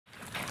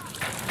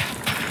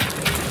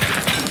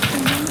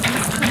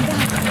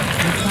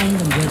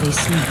they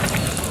sleep.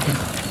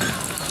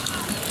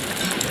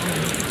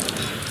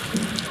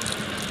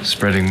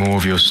 Spreading more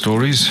of your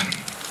stories?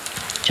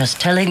 Just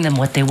telling them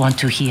what they want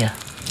to hear.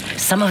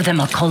 Some of them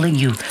are calling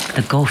you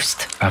the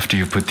ghost. After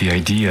you put the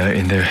idea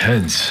in their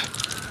heads.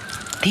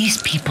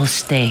 These people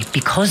stay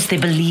because they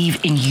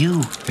believe in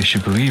you. They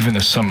should believe in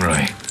a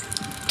samurai.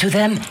 To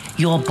them,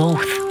 you're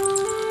both.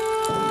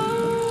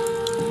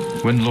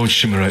 When Lord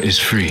Shimura is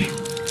free,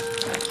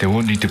 they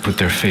won't need to put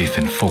their faith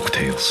in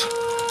folktales.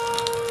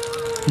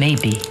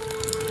 Maybe.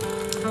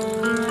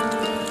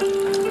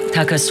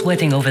 Taka's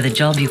sweating over the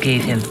job you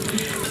gave him.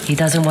 He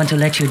doesn't want to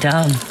let you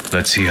down.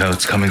 Let's see how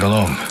it's coming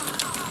along.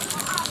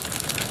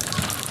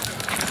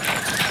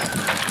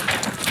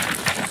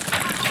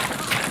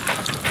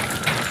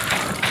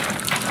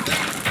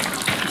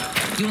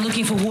 You're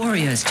looking for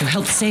warriors to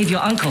help save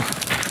your uncle.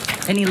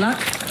 Any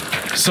luck?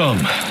 Some.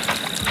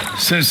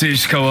 Sensei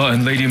Ishikawa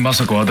and Lady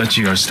Masako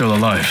Adachi are still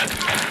alive.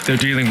 They're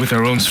dealing with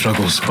their own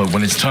struggles, but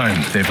when it's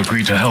time, they've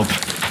agreed to help.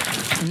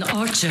 An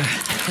archer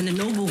and a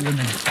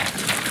noblewoman.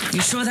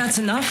 You sure that's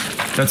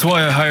enough? That's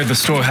why I hired the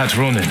Straw Hat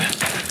Ronin.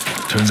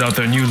 Turns out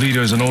their new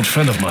leader is an old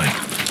friend of mine.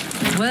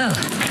 Well,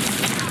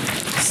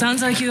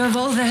 sounds like you have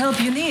all the help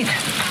you need.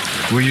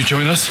 Will you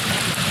join us?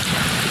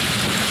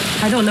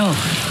 I don't know.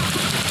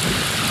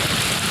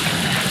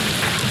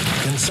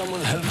 Can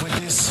someone help with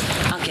this?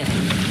 I'll get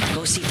it.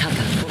 Go see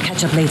Taka. We'll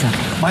catch up later.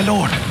 My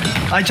lord,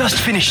 I just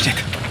finished it.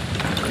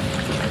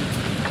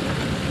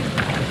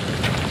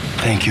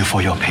 Thank you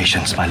for your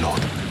patience, my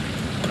lord.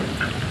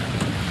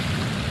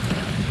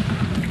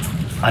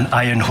 An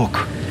iron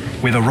hook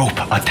with a rope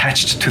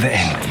attached to the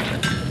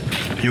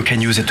end. You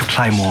can use it to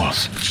climb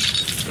walls,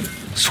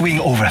 swing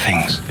over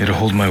things. It'll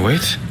hold my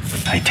weight?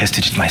 I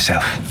tested it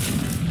myself.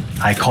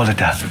 I call it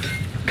a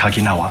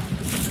Kaginawa.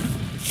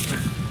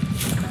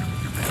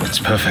 It's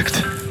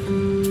perfect.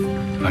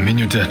 I'm in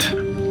your debt.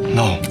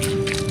 No,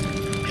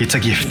 it's a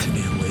gift. Get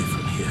me away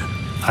from here.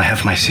 I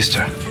have my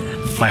sister,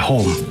 my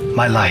home,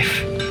 my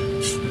life.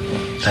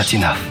 That's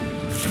enough.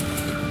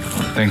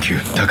 Thank you,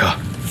 Taka.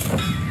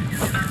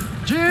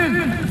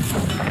 Jin!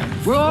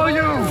 Where are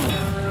you?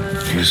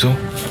 Yuzo?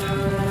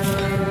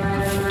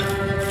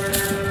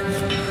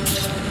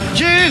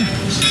 Jin!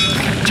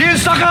 Jin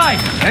Sakai!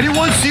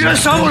 Anyone see the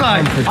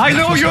samurai? I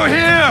know you're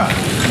here!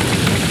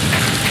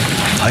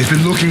 I've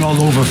been looking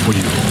all over for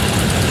you.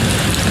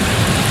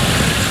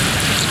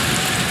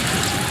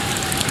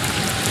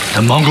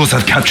 The Mongols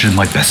have captured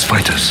my best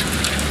fighters.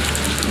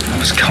 I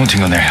was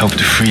counting on their help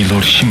to free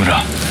Lord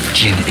Shimura.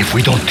 Jin, if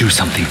we don't do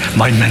something,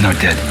 my men are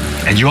dead,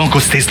 and your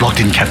uncle stays locked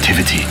in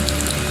captivity.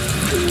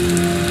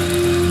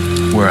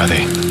 Where are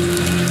they?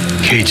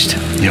 Caged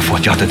near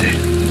Fort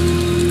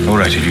Yatate. All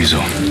right,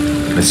 Ryuzo.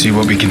 Let's see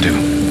what we can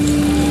do.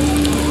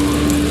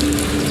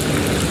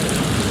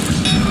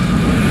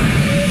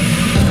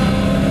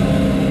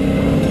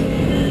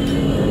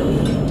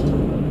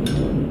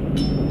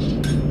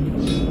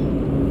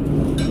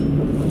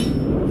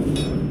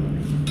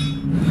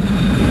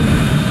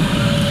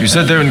 You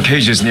said they're in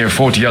cages near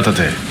Fort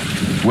Yatate.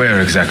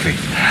 Where exactly?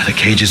 The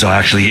cages are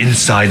actually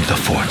inside the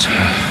fort.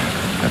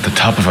 At the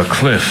top of a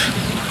cliff.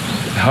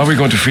 How are we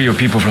going to free your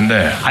people from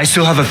there? I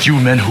still have a few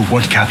men who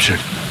weren't captured.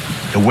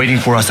 They're waiting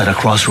for us at a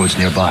crossroads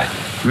nearby.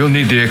 We'll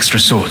need the extra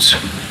swords.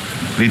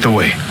 Lead the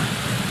way.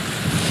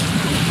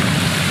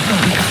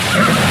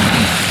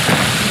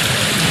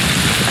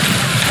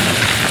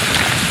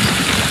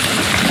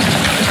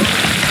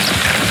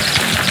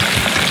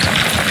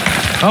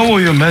 How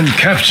were your men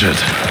captured?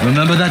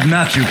 Remember that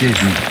map you gave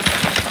me?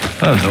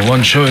 The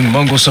one showing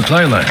Mongol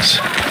supply lines.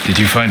 Did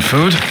you find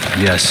food?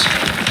 Yes.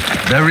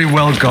 Very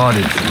well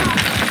guarded.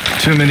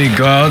 Too many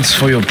guards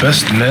for your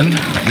best men?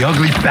 The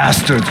ugly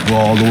bastards were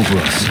all over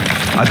us.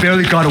 I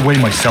barely got away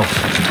myself.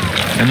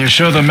 And you're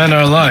sure the men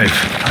are alive?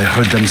 I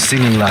heard them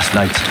singing last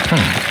night.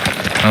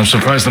 I'm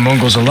surprised the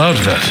Mongols allowed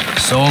that.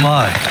 So am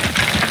I.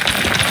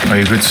 Are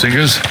you good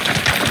singers?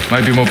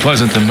 Might be more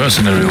pleasant than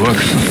mercenary work.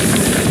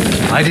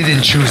 I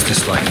didn't choose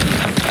this life.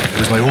 It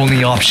was my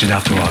only option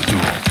after our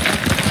duel.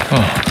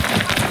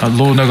 At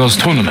Lord Naga's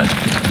tournament.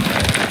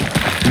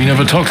 We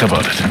never talked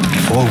about it.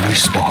 Before we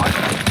sparred,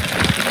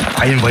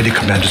 I invited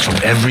commanders from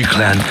every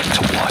clan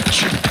to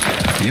watch.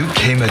 You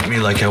came at me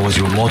like I was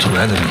your mortal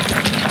enemy.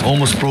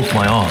 Almost broke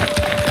my arm.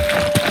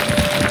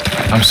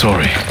 I'm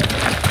sorry.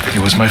 It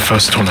was my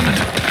first tournament.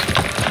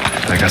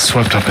 I got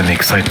swept up in the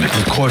excitement.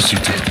 Of course you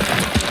did.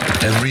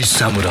 Every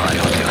samurai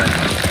on the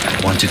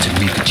island wanted to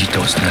meet the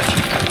Jito's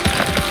nephew.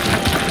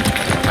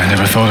 I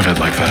never thought of it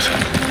like that.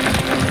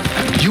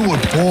 You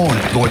were born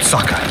Lord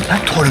Sakai.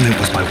 That tournament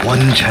was my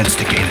one chance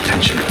to gain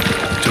attention.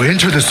 To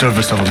enter the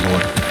service of a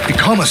lord,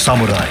 become a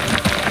samurai.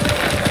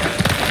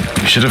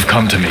 You should have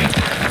come to me.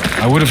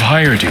 I would have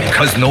hired you.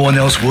 Because no one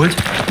else would?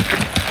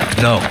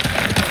 No.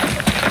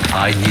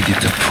 I needed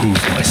to prove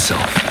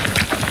myself.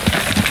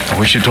 I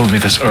wish you told me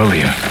this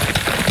earlier.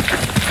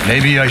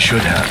 Maybe I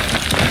should have.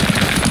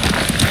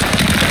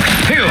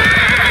 Heel!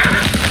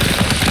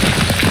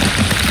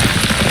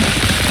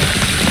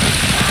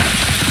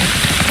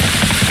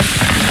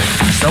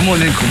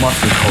 Someone in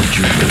Komatsu called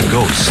you the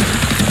ghost.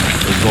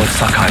 Is Lord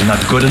Sakai not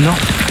good enough?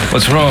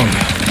 What's wrong?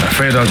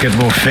 Afraid I'll get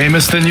more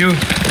famous than you?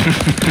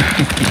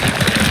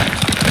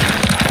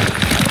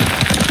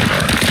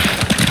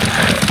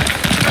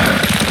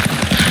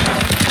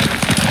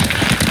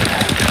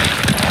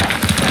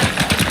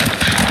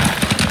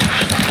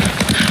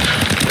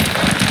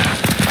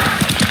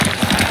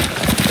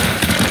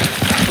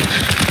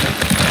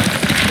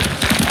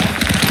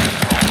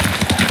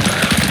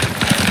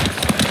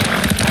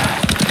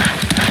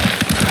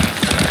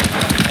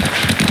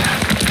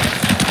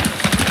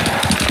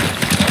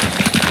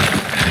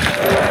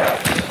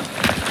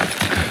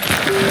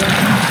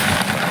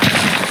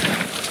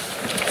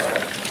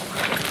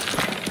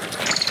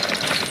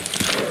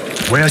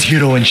 Where's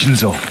Hiro and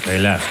Shinzo? They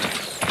left.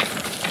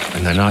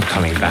 And they're not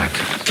coming back.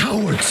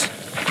 Cowards!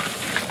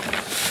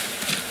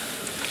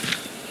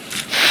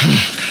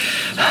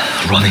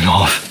 Running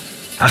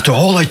off. After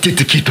all I did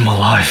to keep them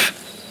alive.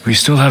 We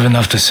still have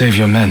enough to save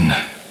your men.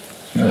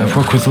 I've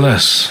worked with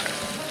less.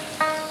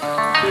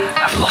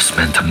 I've lost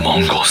men to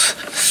Mongols,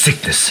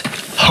 sickness,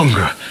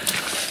 hunger.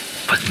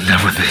 But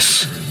never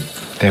this.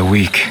 They're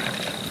weak.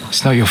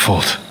 It's not your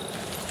fault.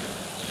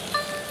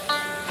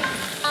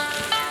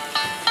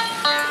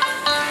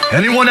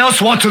 Anyone else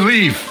want to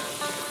leave?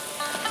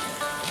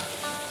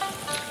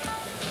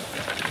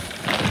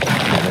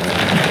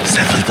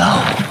 Settle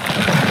down.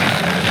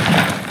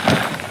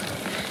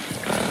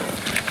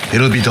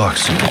 It'll be dark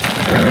soon.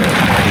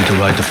 Ready to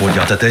ride to Fort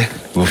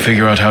Yatate? We'll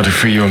figure out how to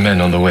free your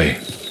men on the way.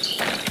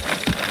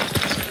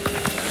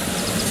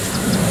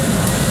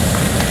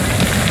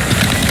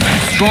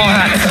 Straw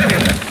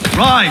hats!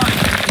 Ride!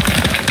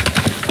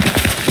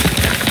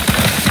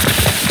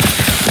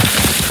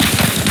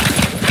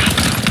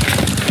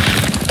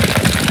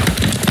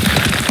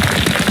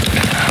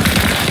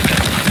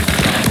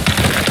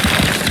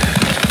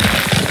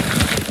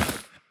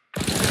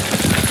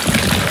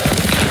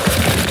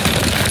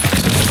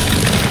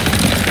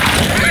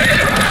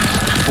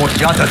 Fort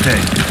Yatate.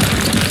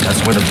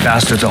 That's where the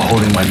bastards are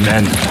holding my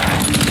men.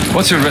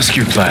 What's your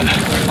rescue plan?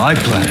 My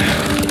plan?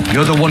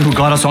 You're the one who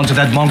got us onto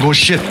that Mongol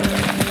ship.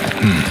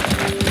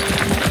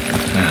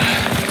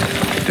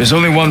 There's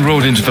only one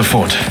road into the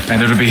fort,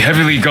 and it'll be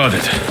heavily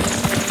guarded.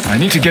 I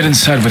need to get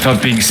inside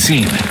without being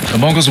seen. The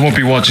Mongols won't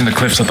be watching the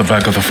cliffs at the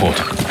back of the fort.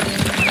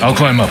 I'll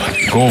climb up,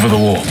 go over the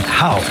wall.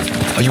 How?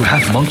 Are you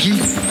half monkey?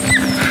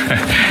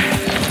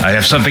 I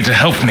have something to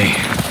help me.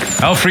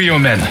 I'll free your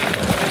men.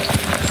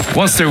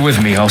 Once they're with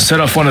me, I'll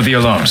set off one of the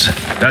alarms.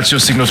 That's your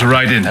signal to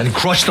ride in. And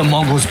crush the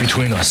Mongols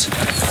between us.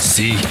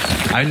 See,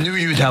 I knew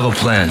you'd have a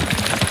plan.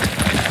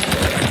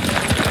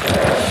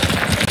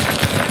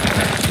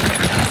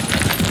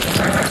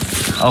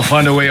 I'll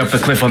find a way up the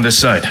cliff on this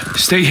side.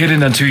 Stay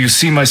hidden until you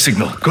see my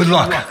signal. Good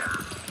luck.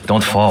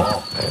 Don't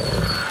fall.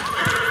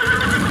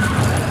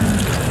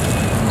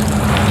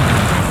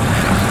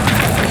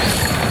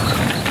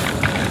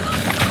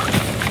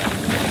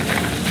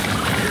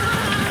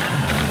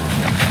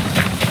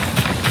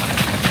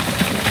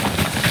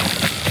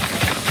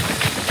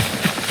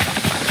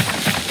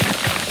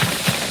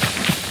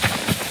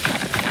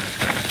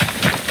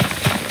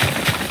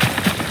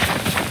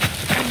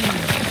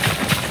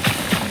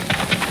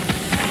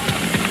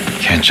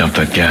 Can't jump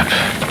that gap,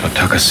 but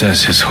Taka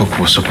says his hook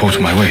will support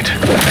my weight.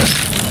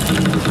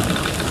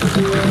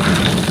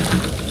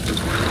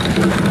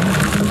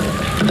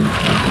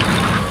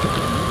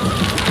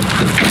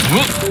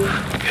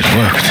 It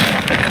worked.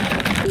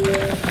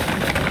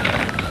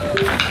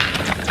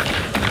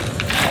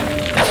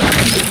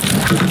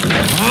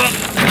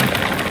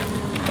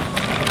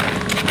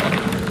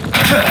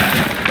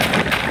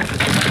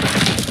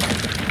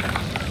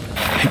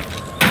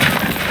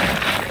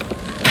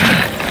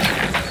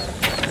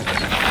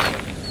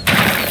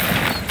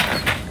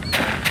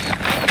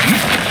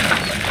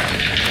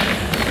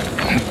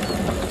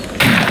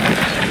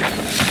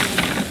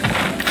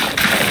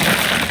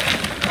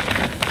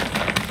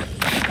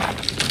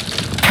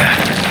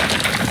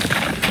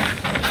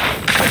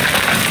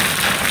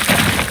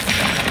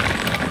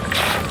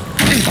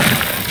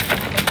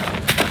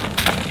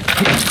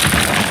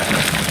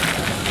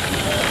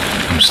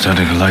 I'm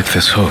starting to like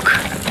this hook.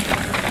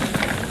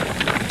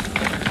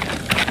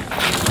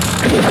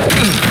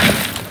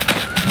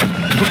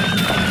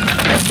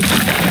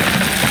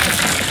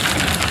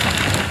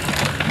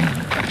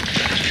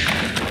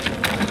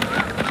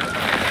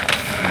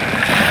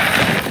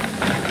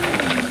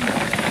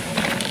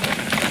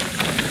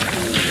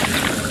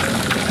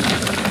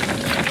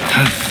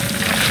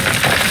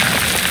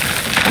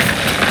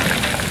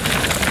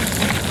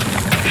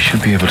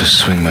 Should be able to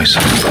swing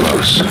myself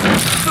close.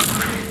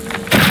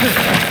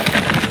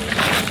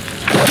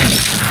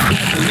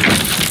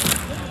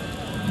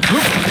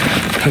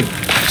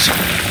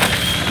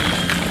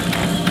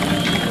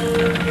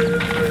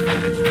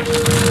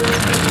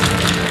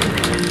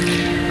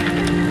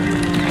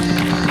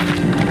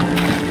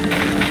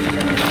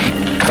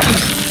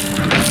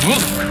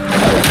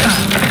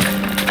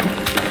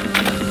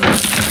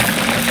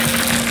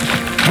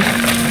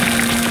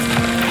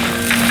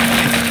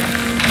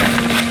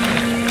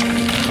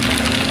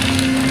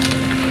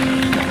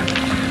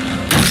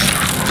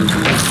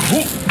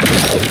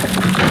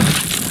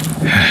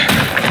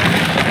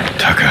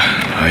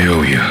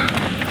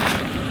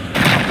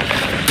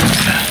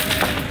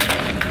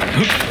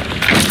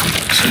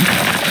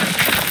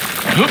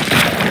 Need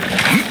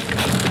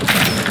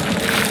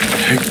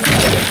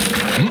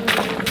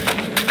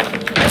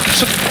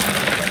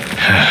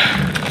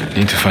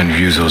to find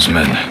Ryuzo's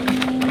men.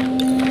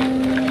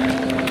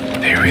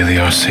 They really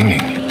are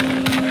singing.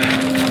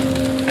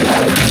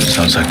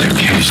 Sounds like they're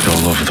caged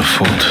all over the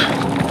fort.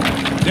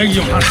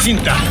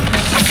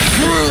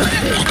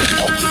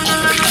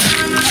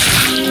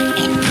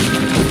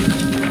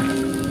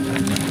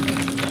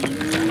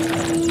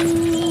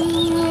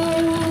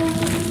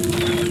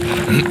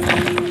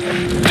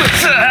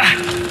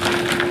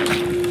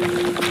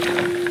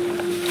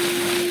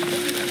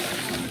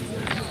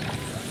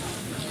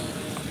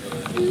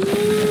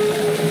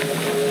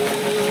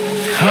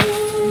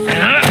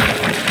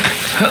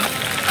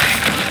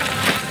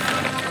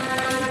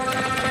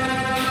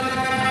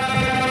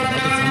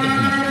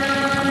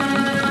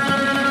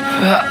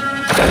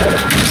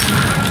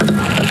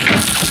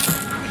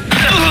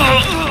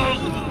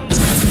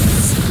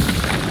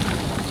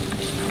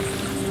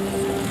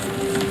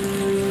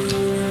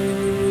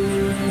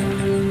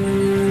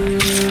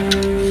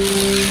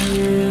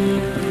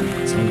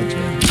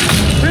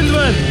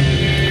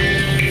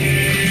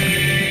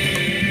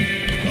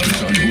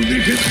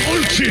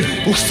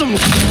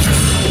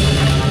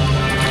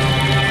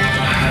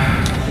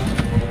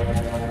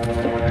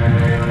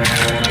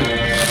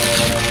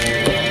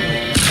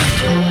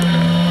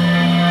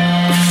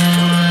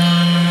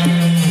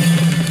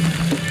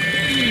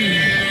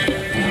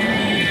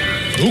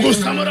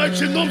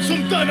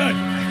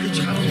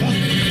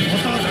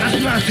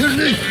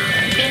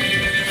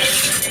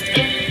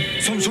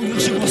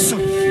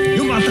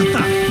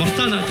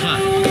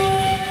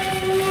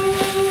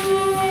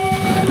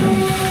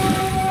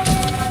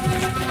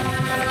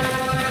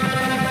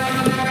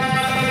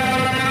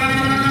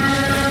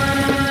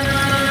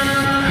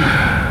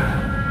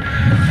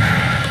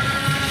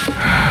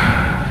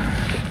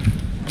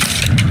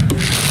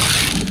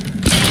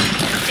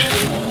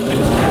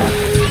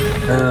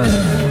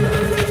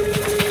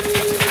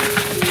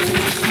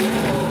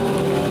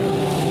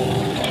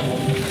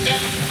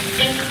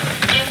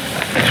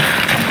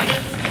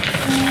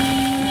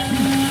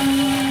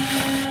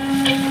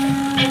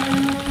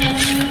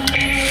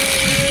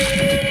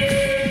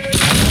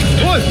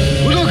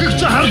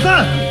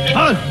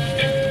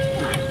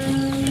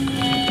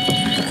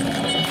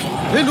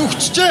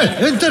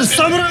 Enter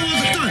samurai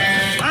болтой.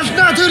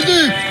 Алднаа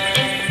тэрнийг.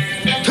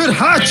 Тэр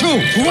хаач юу?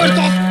 Зүгээр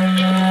дол.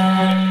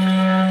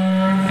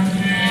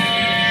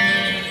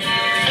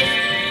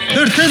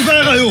 Тэр тэн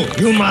байгаа юу?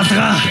 Юм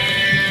алгаа.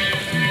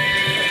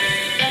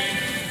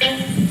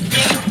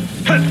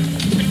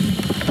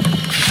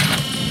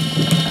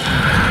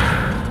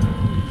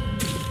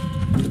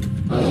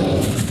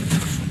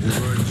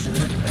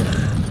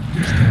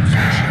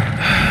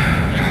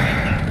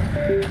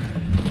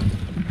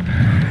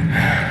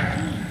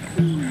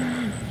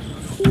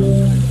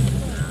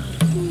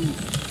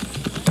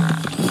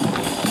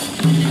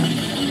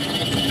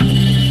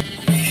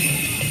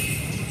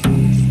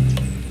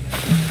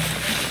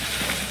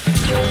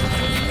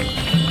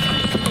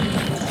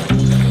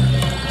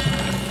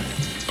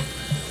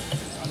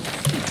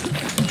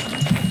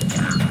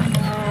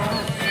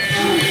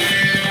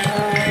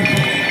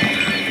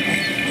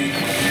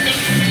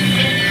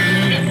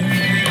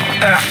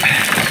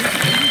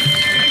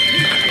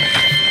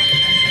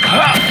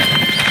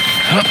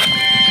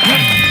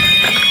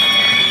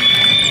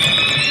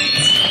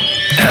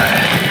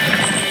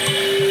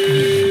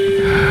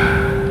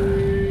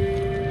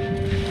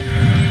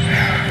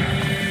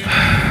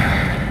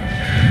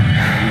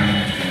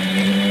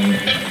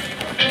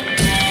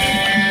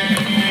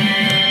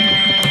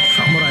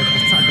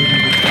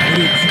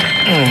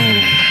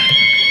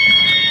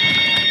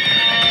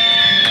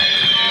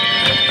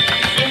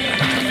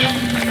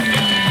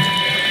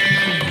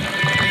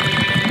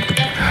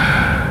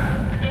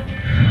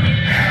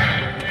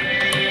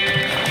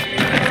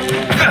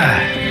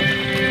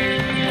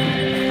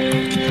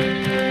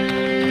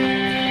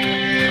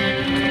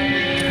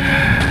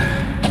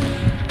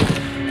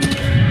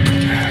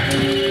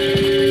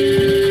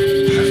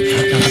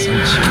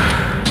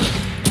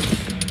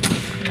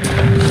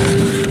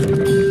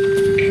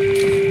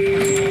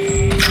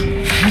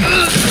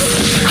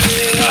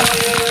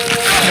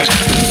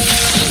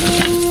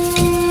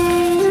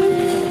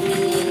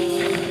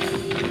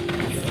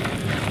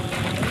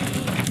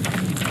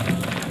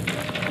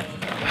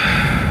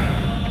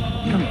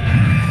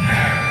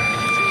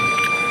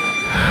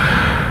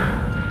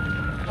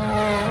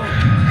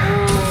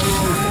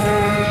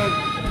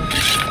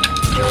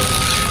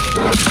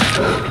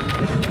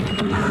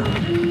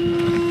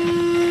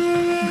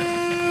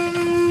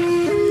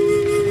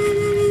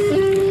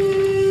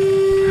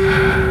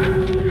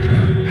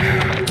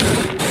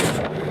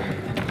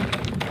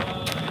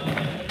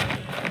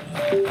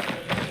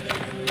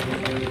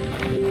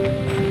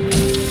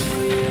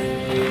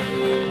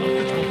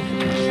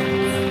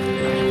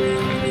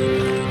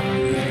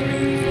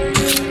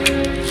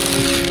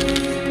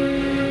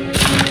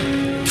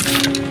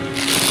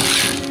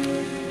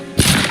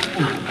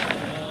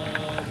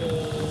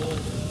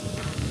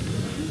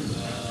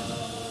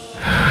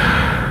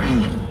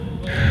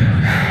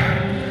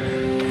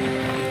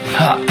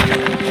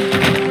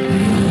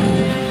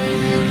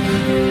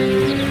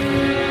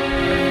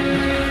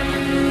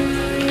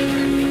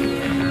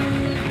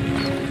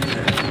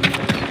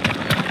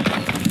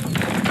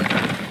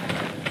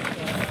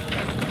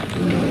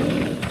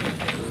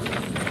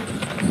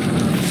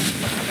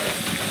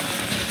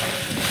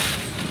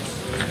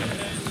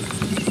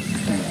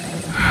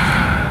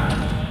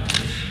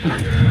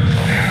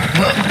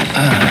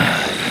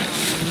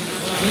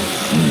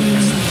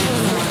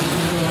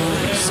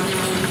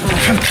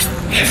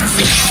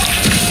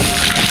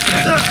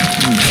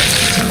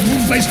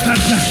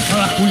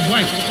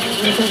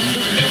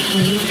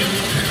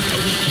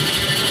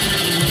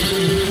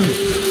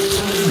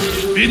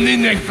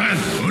 Binninekpan,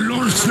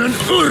 Lorsnan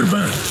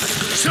Urban,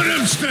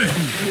 Salamste.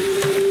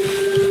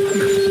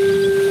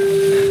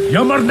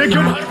 Ямар нэг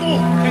юм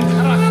харгу.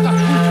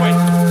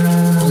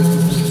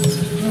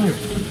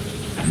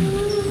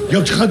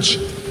 Явж хаж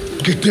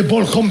гэтээ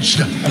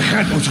болохомжтой.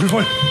 Ахаад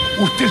өсгөл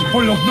үтэл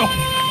болгоно.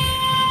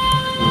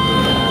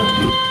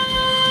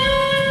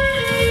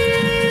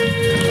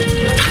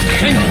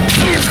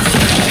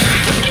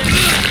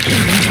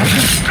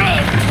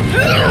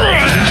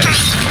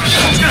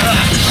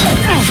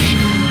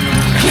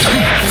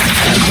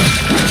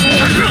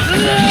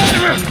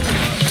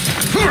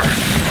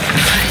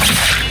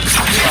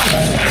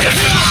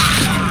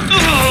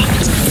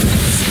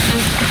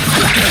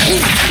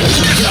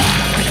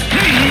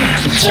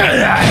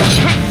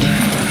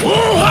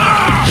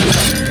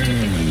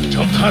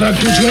 Çapkara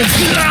gücü.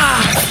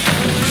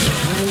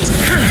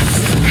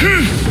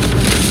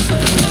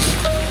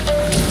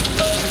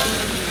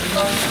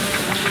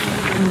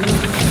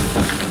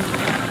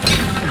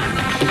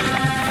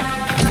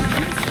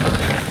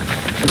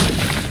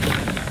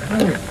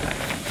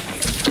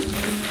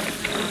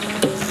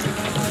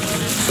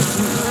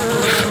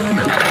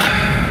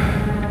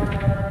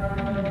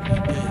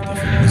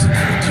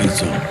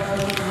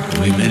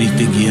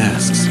 Anything he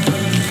asks.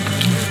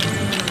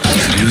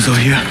 Is Ryuzo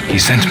here? He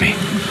sent me.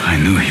 I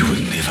knew he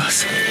wouldn't leave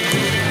us.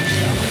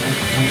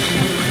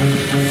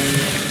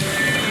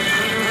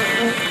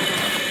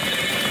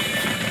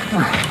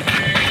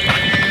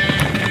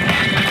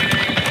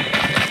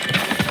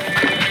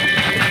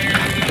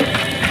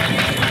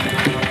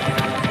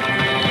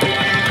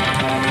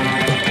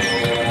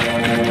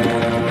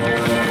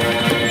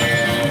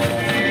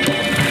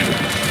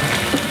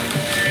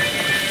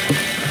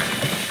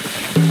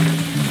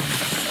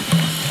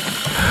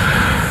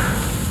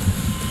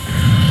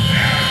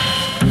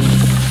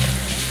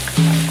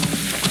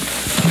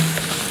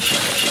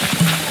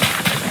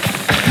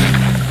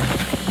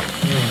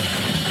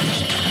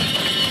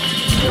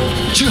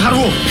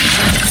 하루.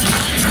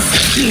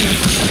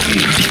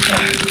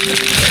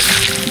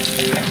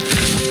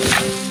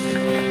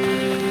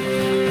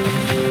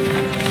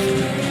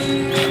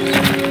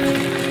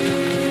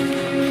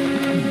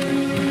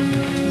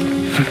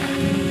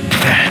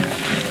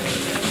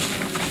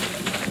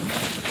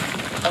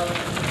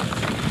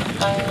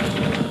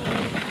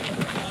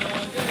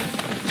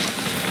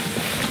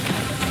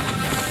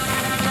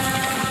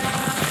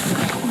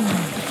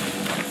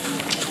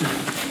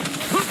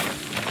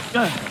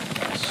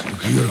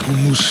 Hier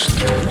humus.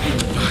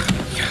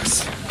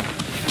 Yes.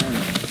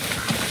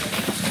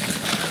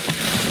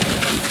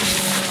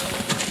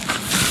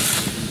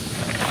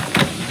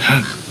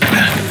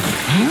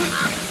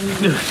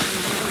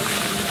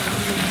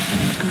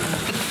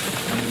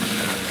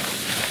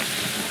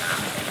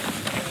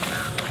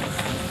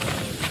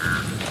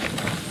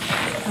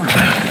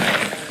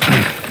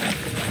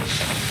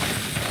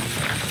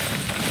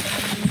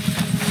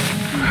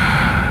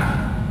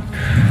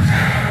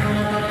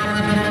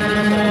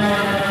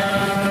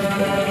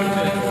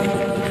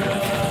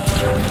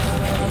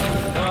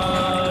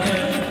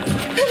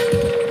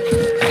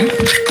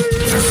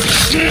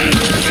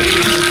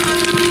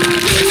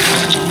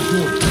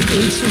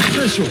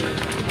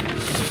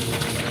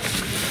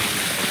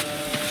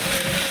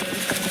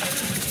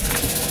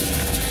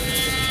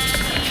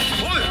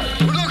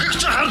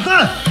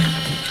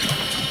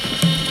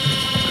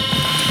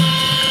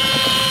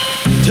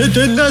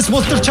 Тэднээс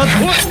мултарч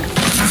чадахгүй.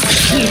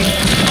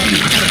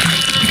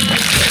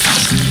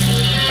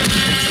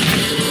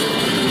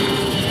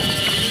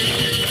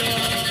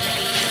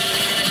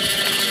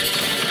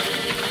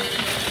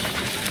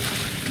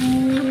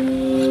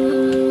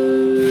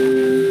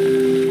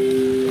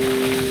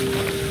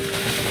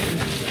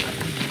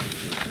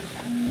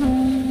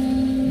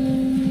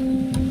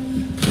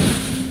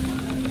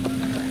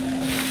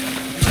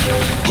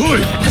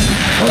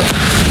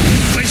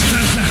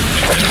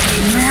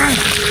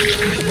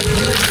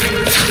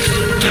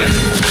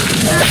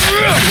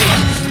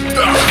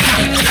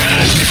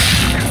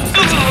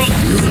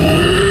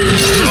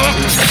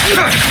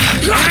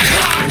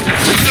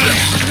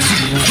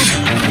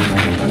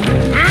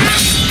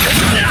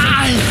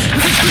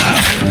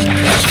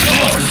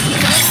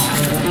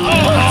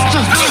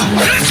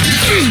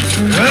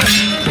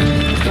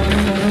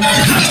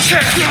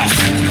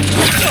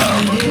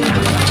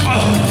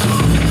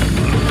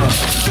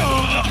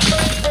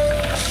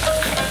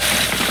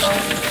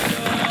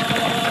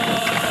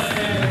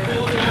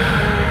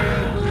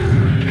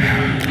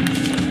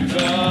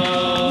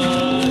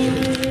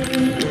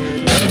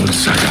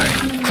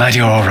 Glad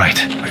you're all right.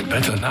 I'm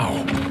better now.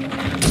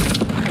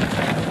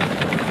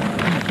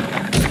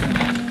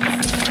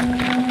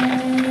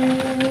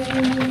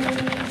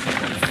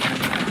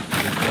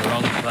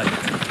 Wrong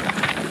flight.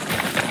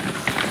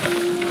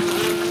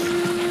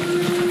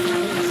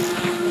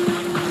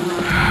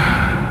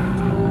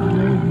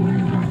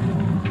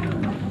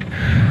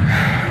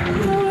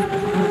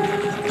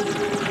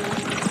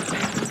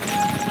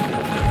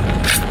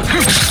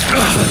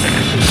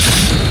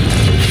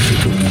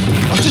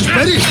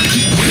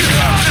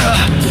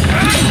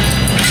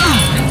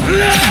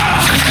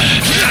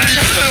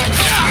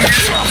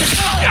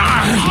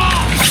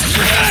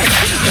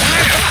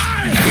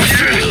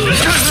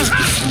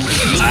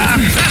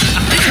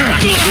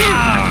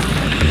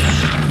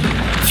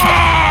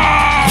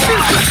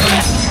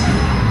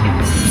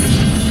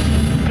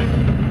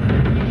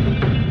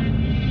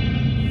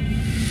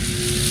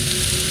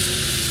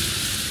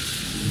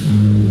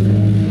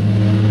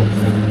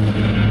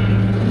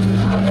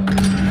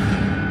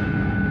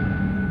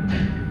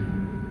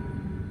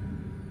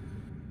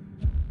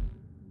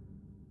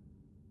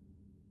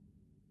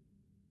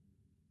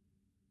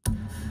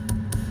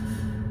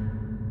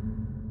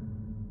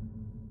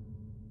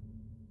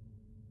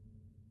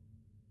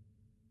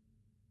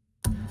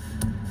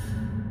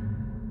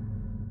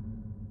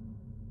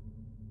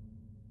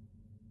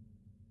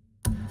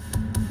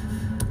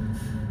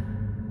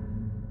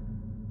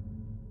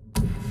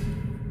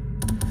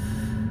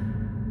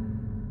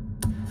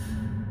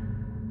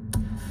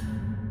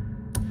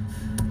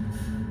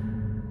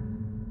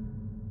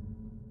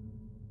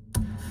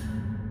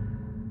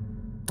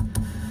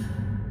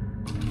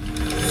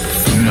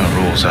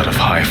 Out of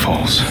high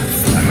falls.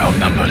 I'm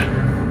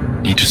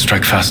outnumbered. Need to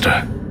strike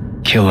faster.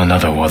 Kill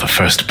another while the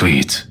first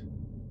bleeds.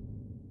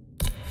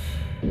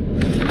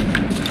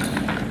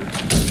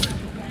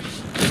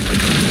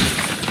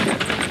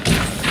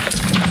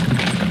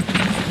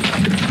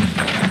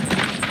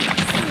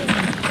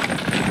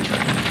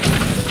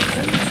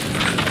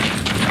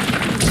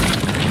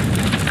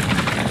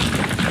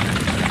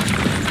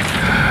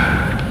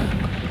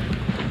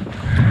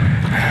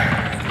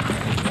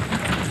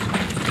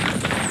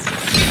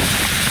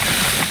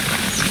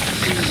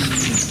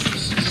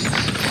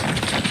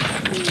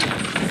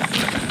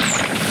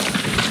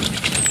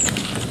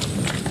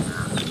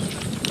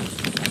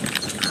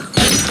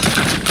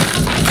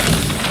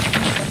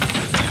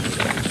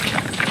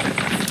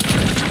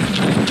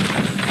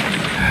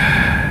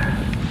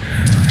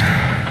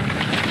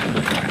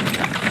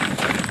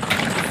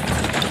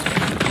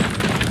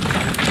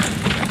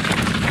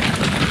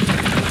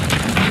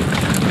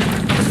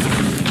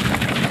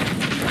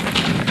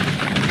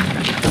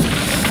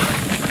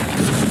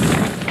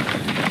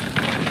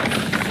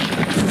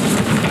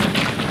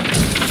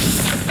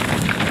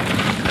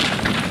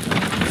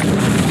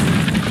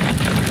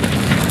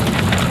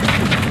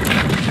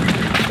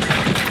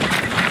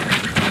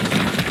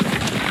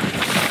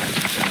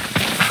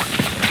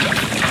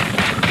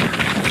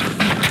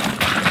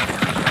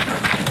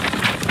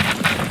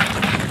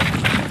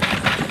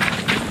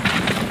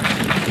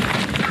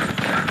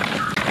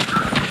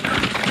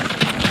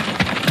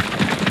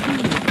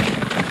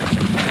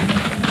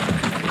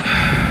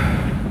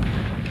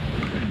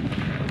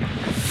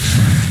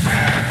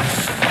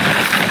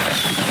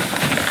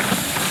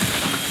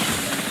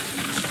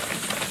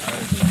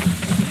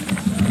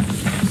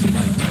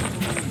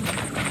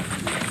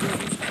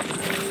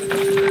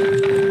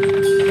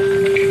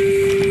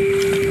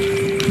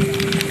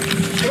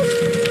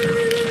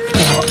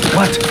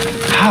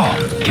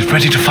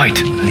 Ready to fight.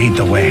 Lead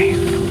the way.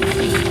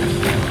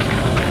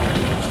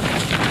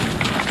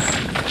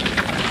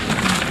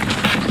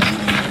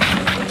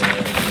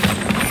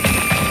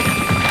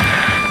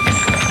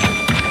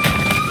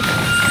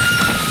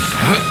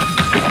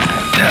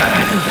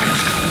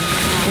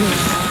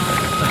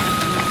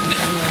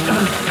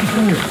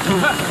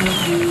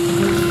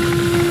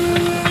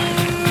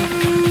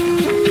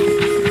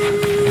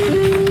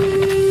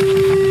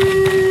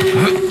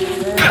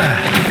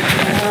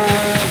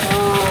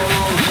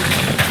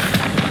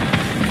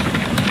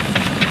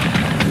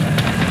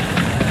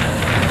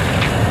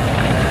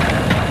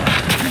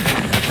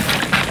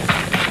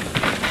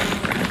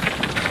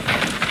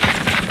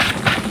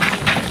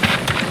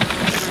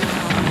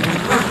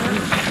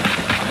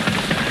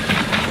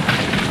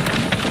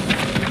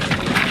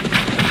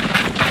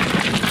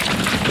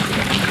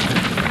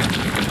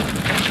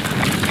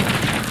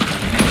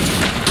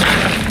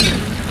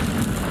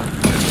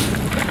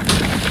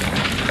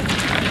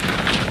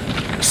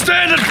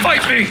 Stand and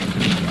fight me!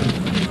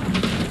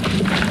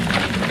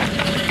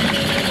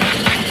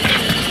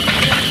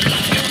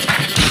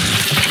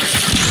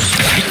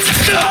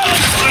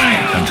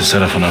 Time to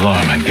set off an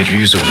alarm and get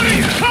Ryuzo in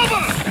here.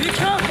 Be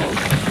careful!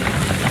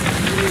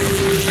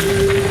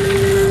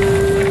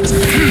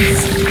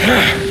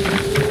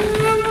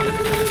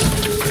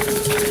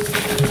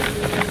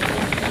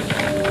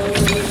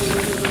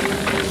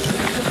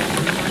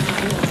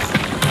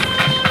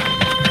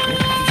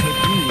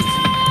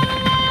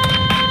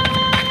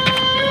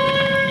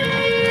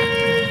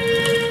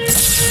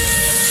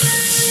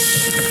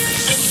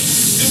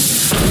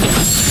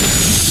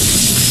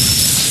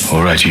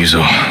 All right,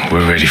 Ryuzo,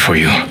 we're ready for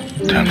you.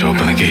 Time to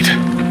open the gate.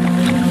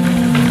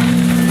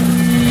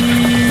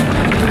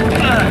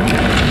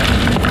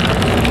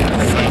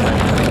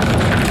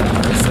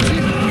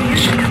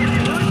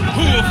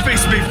 Who will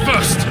face me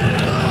first?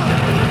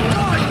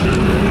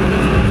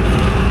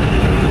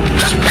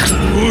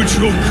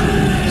 Ujuk,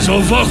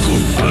 Zovaku,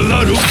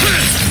 Alaru.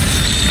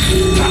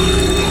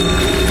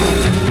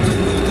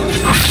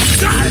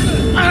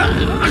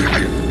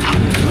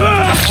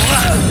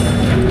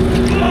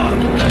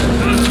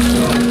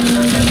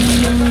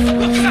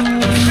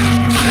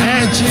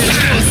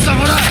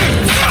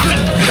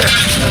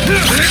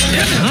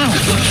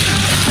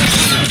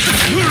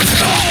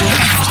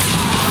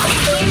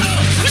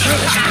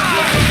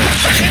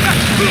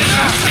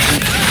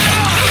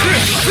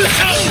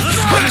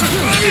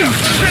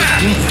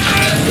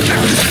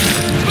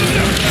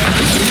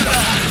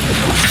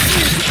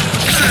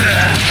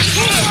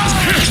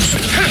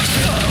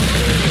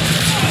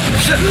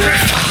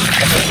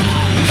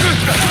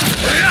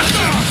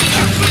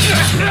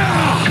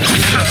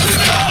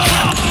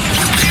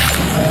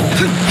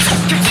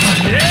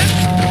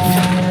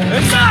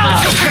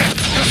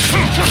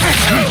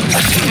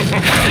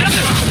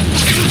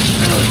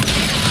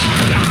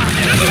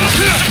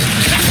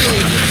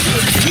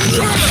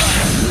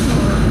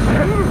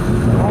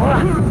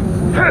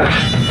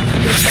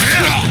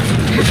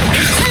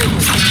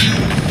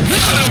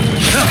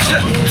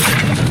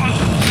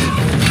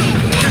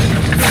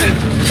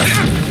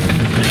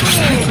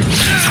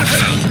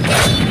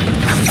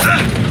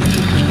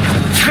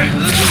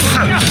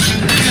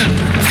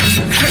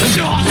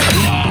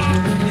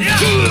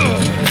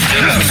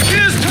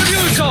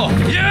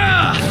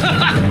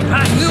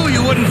 I knew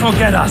you wouldn't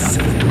forget us.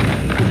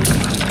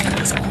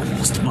 It's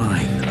almost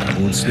mine.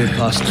 Won't slip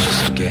past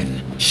us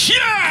again.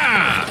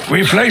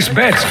 We placed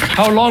bets.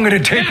 How long did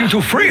it take you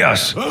to free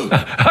us?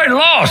 I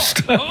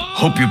lost.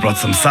 Hope you brought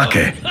some sake.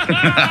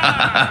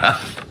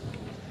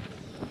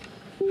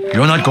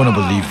 You're not gonna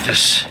believe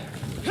this.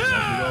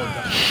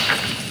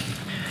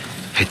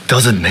 It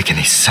doesn't make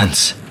any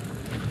sense.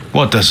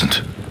 What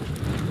doesn't?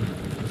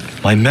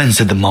 My men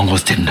said the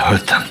Mongols didn't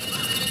hurt them.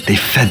 They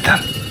fed them.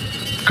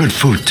 Good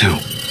food, too.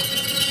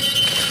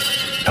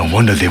 No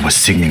wonder they were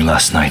singing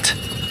last night.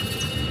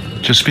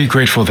 Just be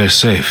grateful they're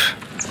safe.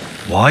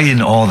 Why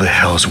in all the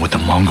hells would the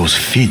Mongols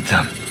feed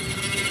them?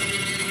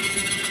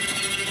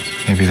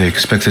 Maybe they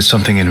expected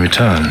something in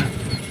return.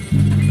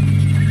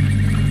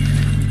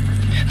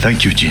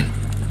 Thank you, Jin.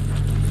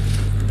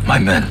 My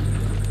men.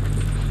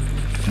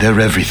 They're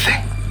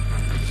everything.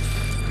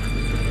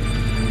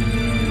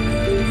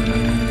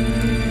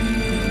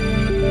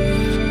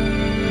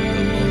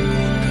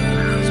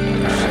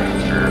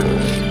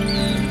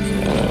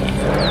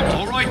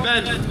 All right,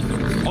 men.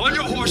 On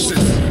your horses.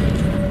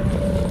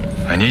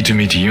 I need to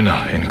meet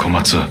Yuna in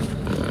Komatsu.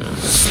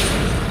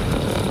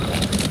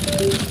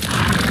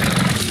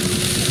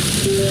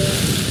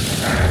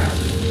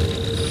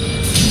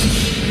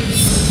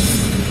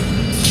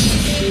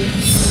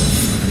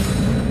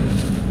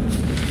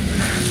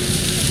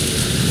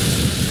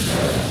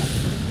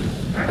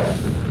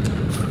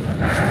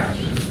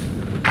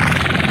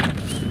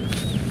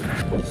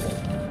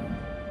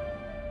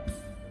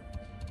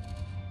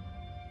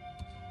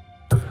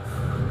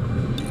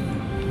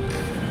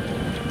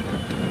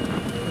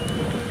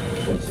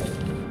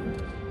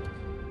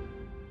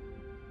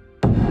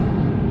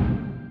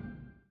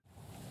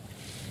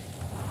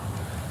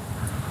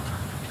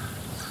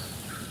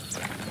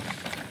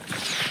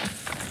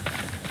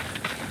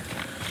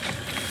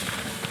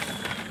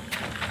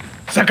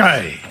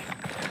 Sakai!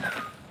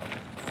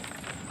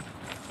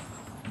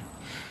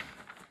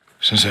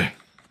 Sensei,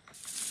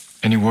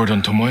 any word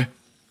on Tomoe?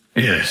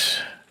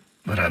 Yes,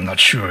 but I'm not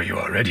sure you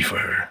are ready for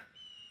her.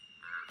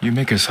 You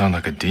make her sound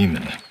like a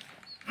demon.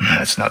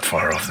 That's not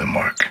far off the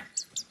mark.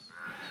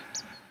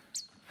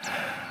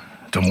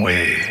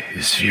 Tomoe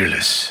is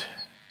fearless.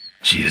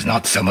 She is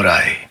not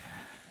samurai,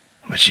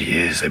 but she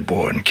is a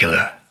born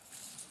killer.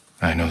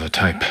 I know the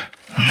type.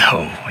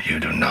 No, you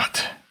do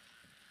not.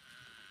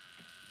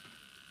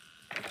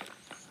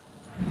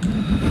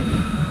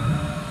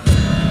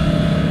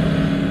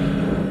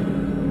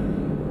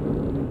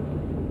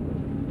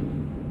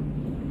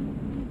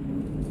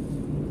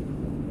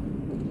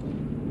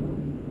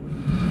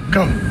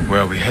 Come,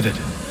 Where are we headed?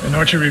 an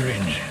archery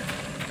range.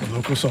 The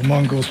locals saw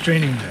Mongols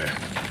training there.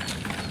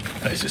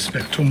 I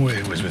suspect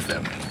Tomoe was with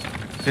them.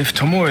 If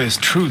Tomoe is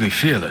truly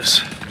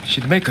fearless,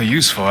 she'd make a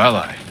useful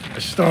ally.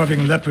 A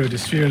starving leopard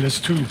is fearless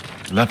too.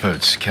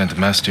 Leopards can't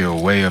master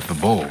your way of the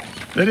bow.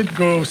 Let it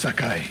go,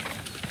 Sakai.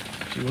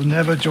 She will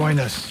never join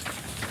us.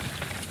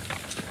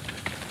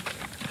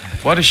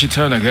 Why did she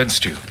turn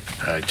against you?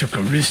 I took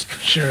a risk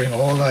sharing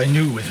all I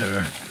knew with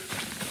her.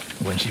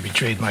 When she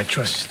betrayed my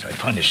trust, I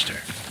punished her.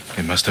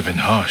 It must have been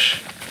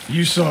harsh.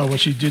 You saw what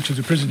she did to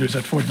the prisoners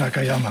at Fort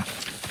Nakayama.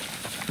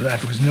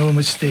 That was no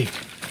mistake.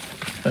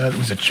 That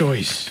was a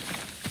choice.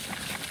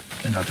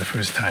 And not the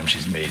first time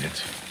she's made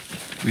it.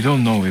 We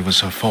don't know it was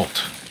her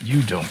fault.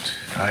 You don't.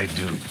 I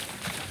do.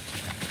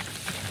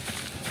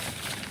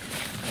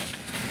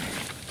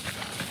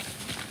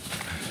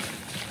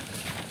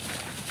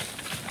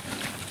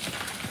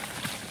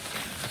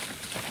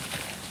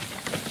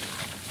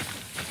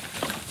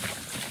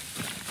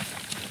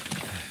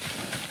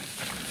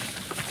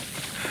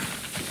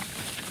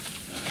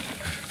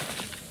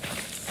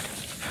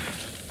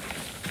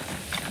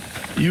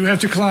 You have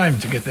to climb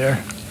to get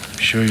there.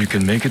 Sure you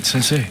can make it,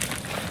 Sensei?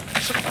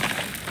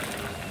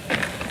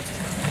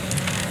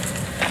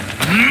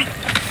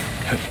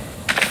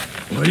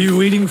 What are you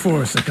waiting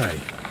for, Sakai?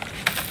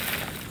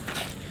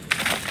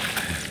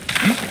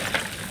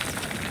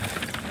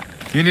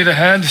 You need a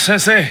hand,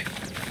 Sensei?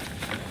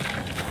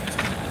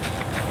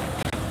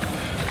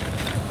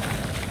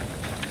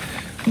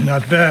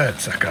 Not bad,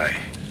 Sakai.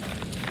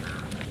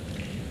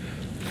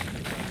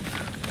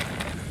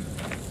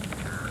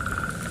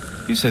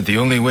 You said the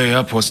only way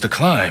up was to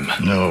climb.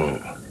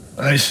 No.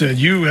 I said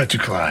you had to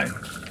climb.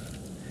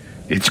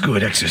 It's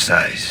good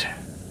exercise.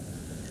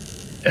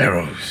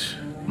 Arrows,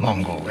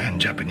 Mongol and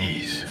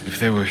Japanese. If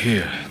they were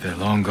here, they're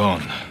long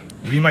gone.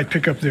 We might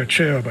pick up their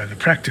trail by the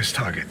practice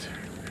target.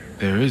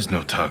 There is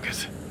no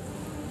target.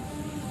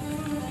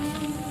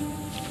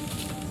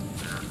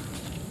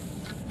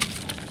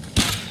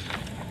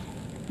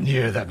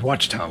 Near that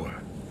watchtower.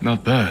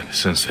 Not bad,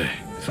 Sensei.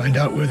 Find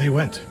out where they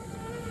went.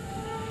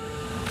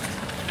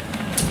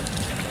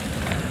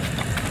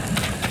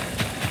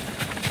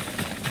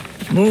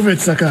 Move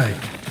it, Sakai.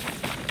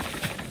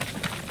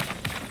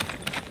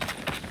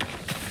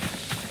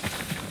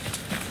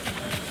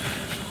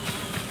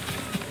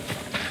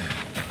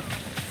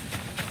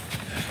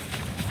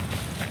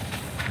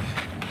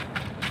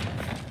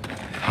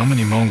 How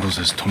many Mongols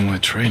is Tomoe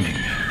training?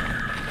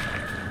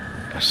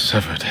 A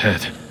severed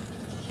head.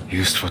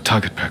 Used for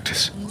target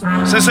practice.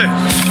 Sensei,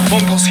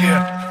 Mongols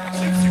here.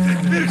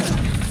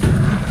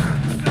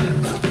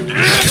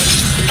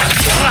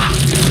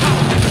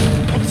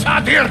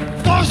 Sadir!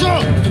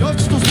 Dojo!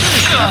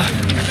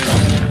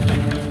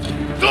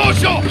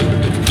 Dojo!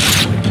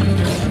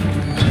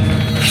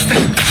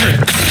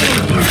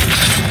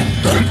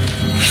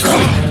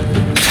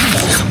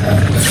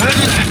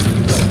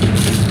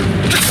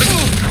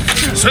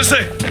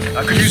 Sensei,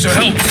 I could use your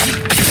help.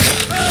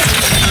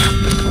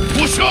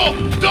 Busho!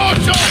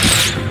 Dojo!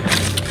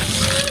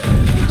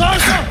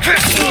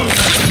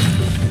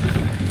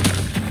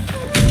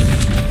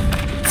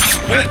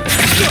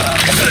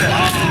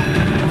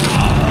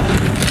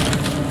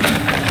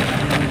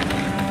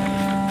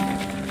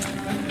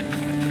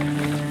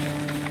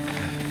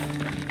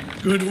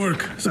 Good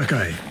work,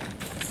 Sakai.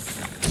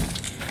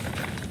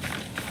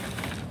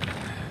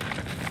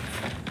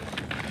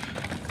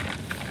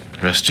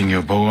 Resting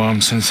your bow arm,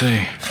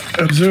 Sensei?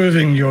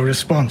 Observing your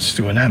response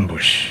to an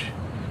ambush.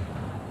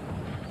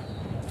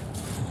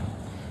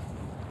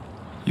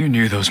 You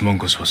knew those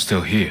Mongols were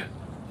still here.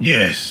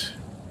 Yes.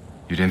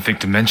 You didn't think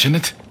to mention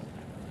it?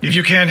 If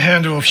you can't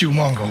handle a few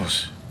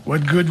Mongols,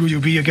 what good will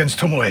you be against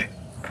Tomoe?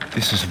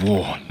 This is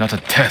war, not a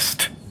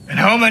test. And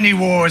how many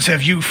wars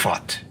have you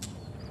fought?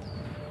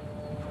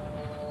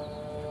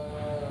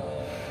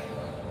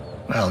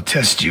 I'll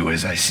test you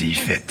as I see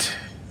fit.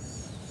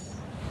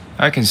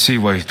 I can see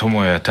why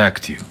Tomoe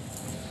attacked you.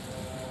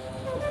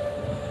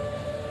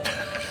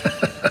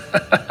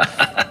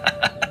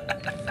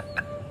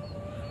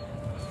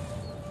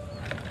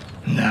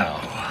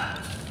 Now,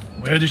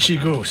 where did she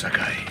go,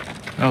 Sakai?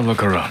 I'll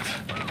look around.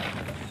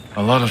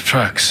 A lot of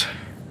tracks.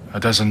 A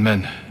dozen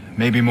men,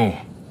 maybe more.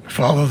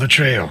 Follow the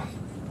trail.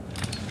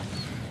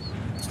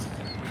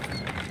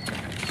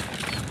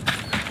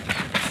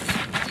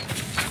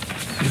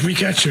 If we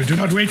catch her, do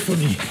not wait for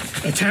me.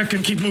 Attack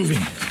and keep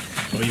moving,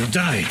 or you'll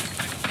die.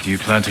 Do you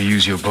plan to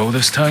use your bow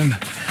this time?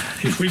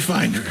 If we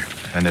find her.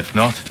 And if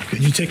not?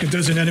 Can you take a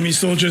dozen enemy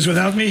soldiers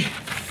without me?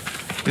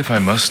 If I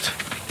must.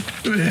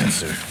 Good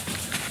answer.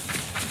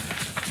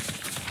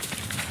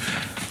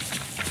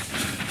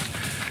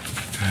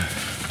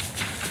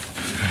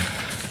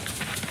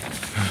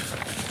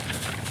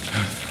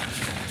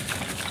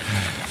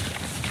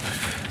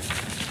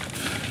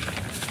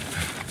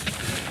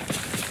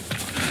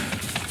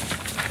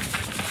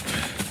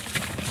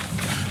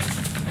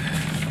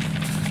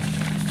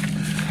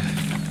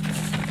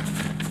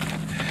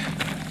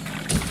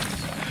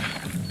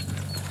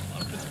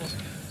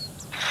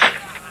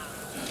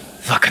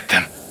 Look at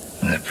them.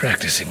 They're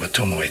practicing what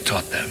Tomoe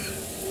taught them.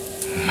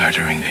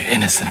 Murdering the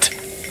innocent.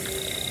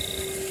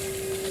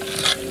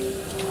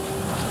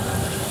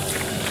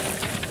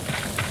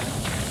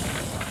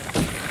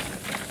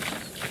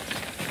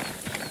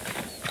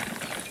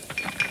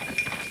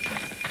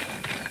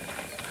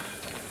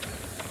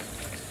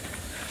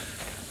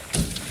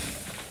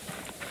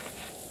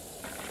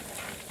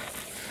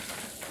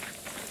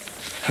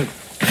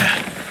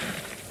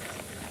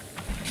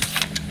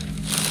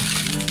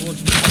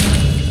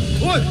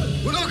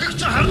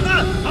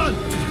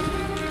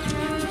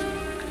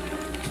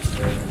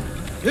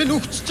 Энэ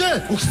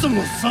үгчтэй өгсөн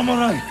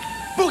самурай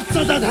бүгд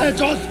задаад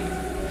хайж ол.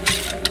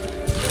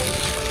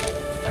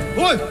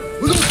 Ой,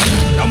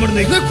 ямар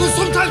нэг хүс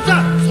сум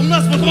талдаа.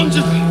 Сумнаас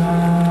болгоомжил.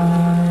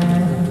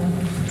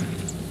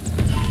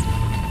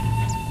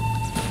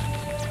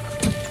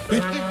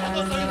 Бидний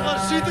гадаасаар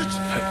шийдэж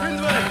энд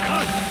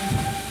байна.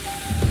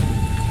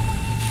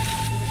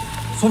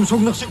 Сум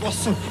шугнах шиг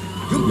болсон.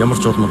 Ямар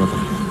ч удмаар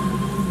байна.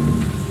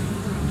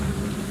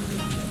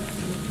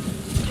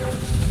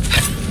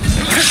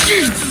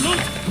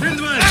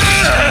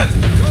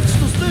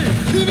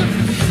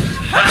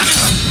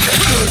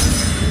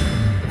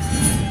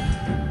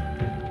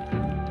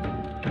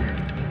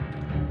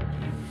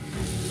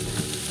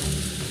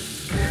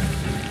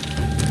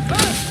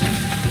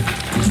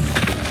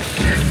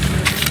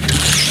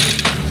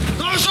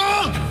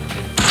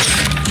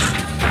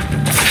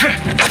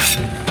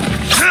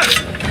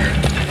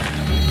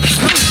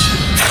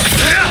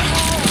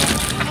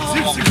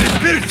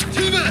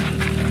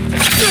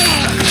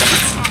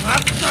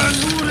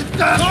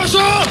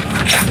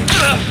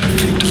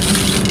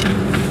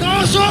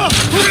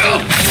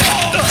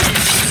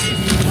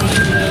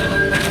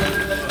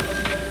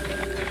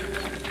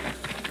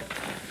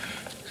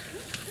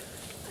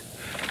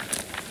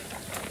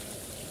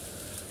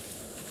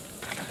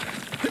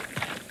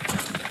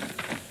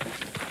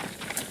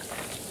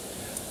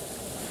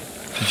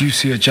 Did you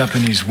see a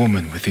Japanese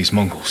woman with these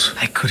Mongols?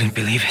 I couldn't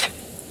believe it.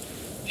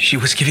 She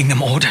was giving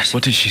them orders.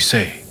 What did she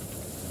say?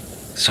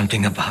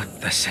 Something about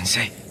the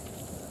sensei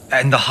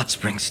and the hot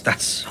springs.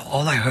 That's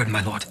all I heard,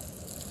 my lord.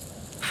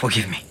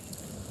 Forgive me.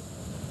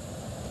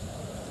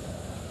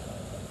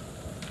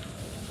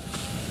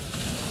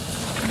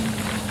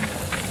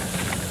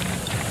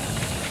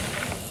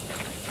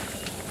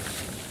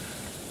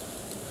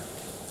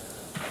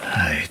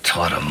 I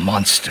taught a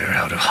monster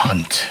how to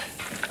hunt.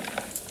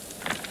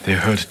 They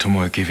heard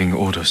Tomoe giving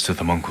orders to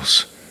the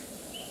Mongols.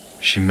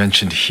 She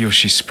mentioned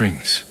Hiyoshi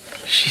Springs.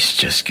 She's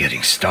just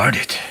getting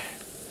started.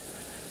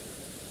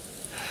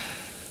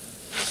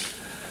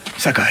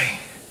 Sakai,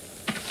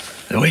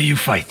 the way you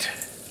fight,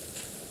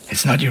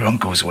 it's not your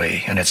uncle's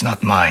way, and it's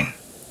not mine.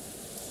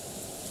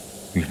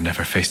 We've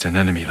never faced an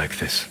enemy like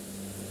this.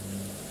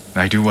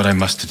 I do what I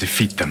must to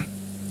defeat them.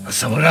 A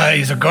samurai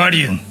is a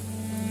guardian,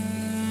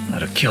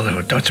 not a killer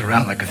who darts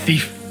around like a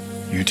thief.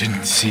 You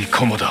didn't see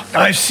Komoda.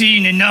 I've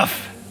seen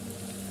enough.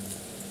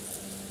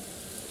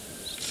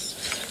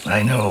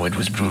 I know it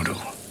was brutal,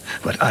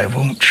 but I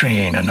won't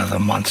train another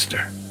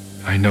monster.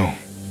 I know.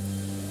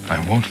 I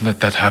won't let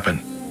that happen.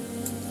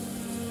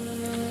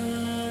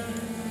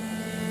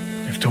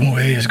 If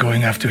Tomoe is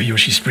going after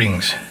Hiyoshi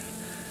Springs,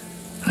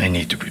 I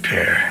need to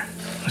prepare.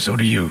 So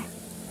do you.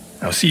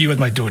 I'll see you at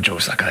my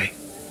dojo, Sakai.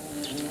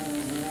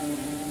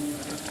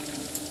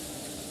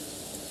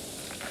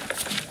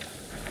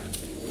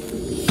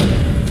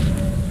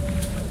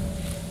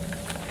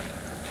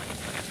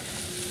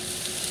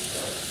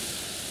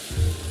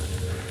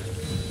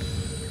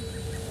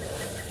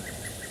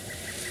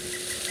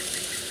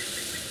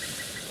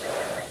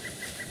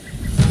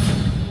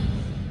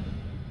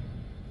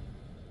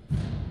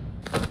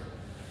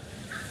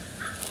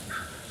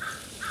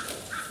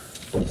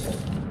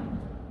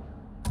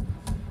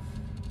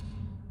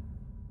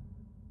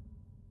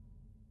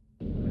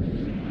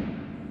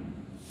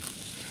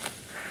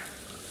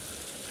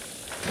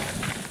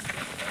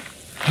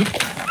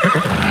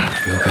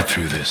 We'll get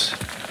through this.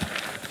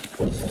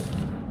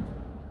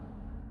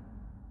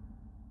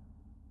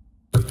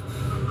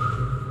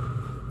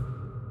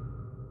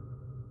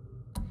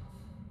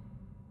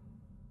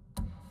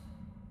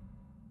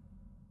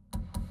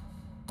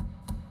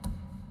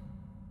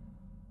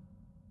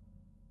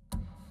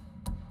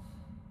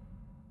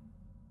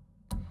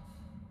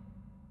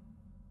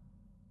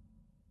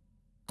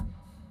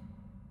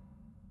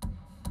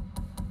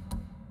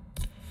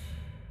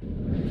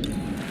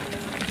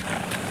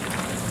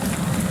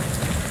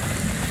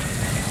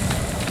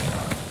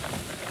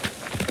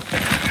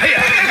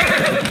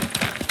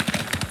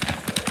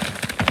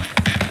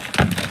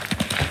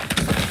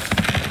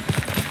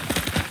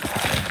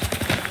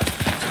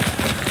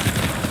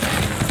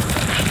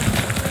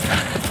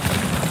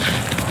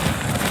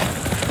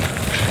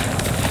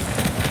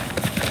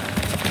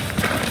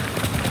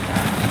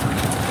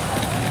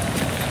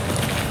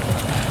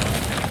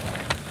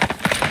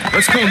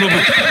 Let's go, Nobu.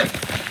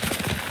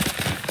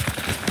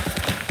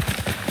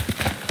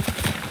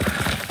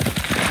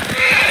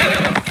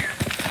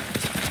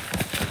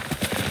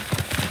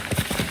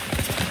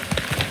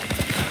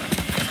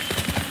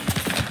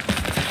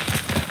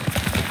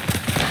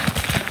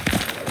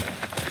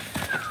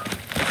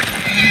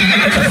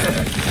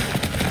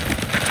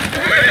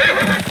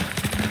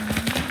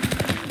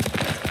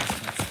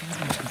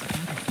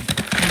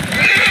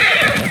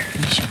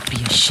 We should be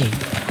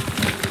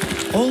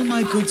ashamed. All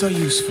my goods are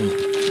useful.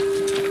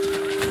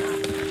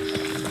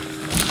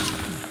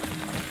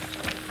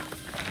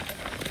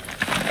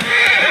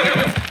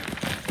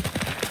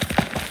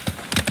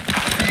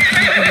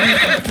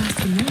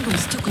 The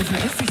Mongols took over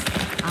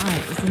everything. I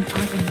was an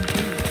agony.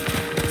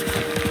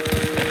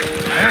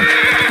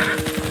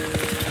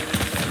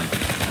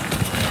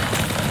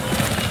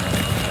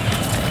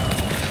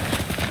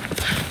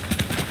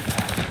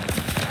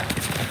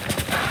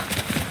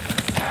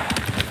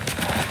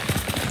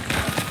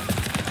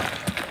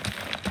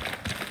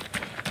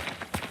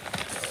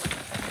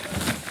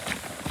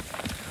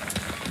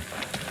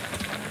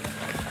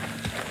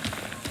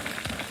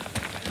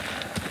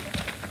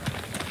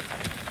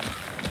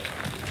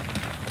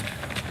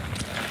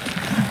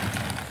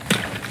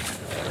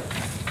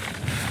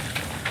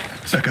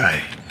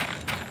 Sakai.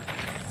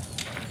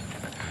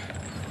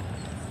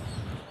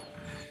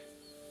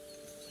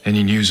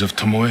 Any news of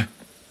Tomoe?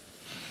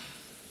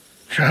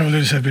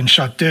 Travelers have been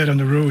shot dead on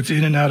the roads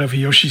in and out of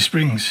Hiyoshi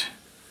Springs.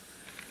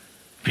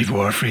 People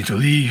are afraid to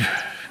leave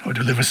or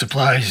deliver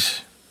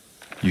supplies.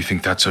 You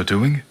think that's her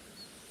doing?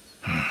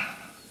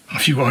 A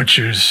few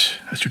archers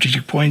at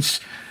strategic points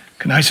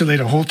can isolate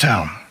a whole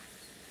town.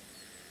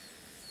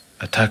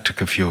 A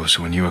tactic of yours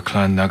when you were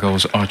Clan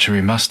Nagao's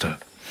archery master.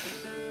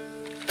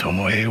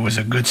 Tomoe was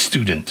a good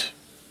student.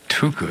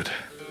 Too good.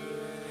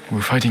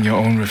 We're fighting your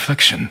own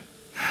reflection.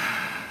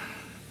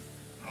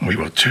 We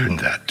will turn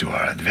that to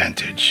our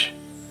advantage.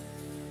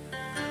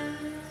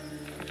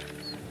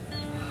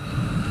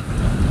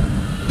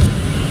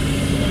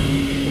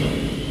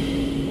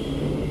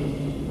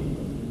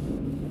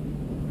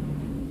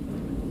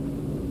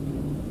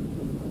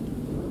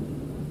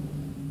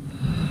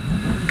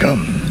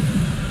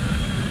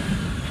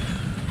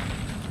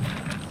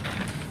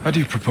 How do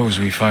you propose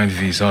we find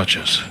these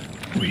archers?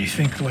 We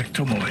think like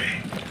Tomoe.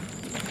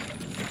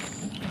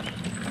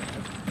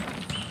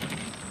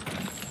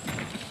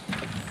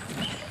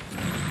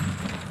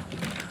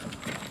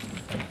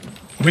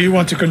 We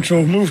want to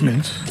control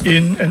movement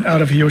in and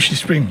out of Hiyoshi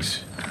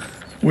Springs.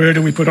 Where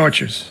do we put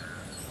archers?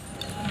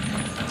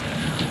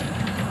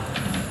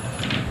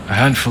 A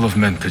handful of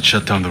men could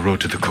shut down the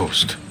road to the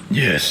coast.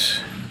 Yes.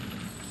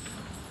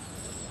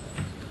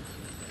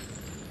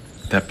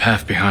 That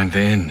path behind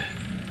the inn?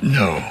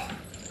 No.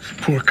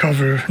 Poor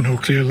cover, no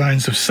clear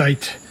lines of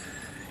sight.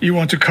 You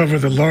want to cover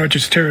the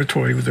largest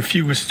territory with the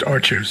fewest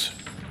archers.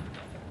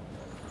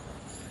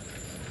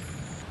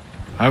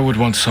 I would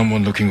want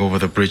someone looking over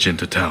the bridge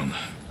into town.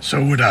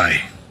 So would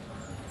I.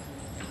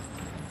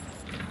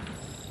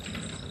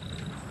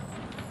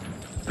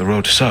 The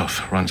road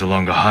south runs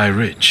along a high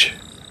ridge.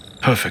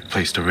 Perfect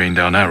place to rain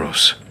down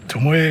arrows.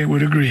 Tomoe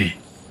would agree.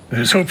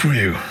 There's hope for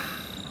you.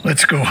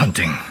 Let's go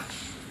hunting.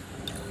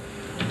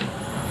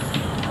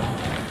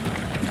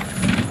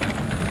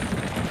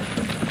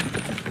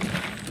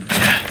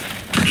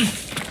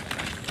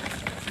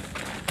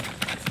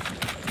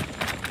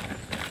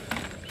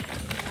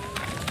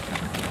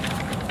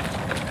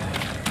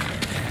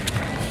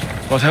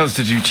 What else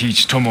did you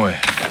teach Tomoe?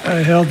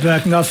 I held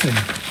back nothing.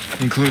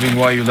 Including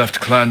why you left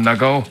Clan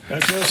Nagao?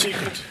 That's no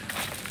secret.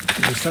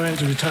 It was time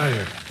to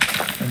retire,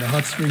 and the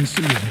hot springs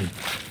suited me.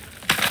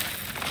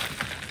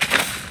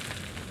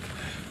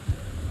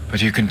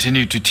 But you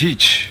continued to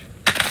teach.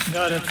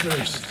 Not at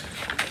first.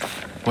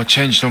 What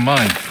changed your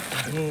mind?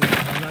 Oh,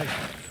 my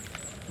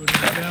life.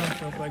 Putting it down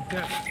felt like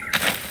death.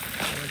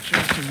 So I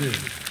chose to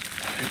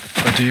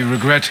live. But do you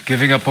regret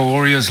giving up a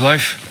warrior's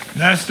life?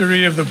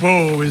 Mastery of the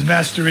bow is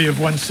mastery of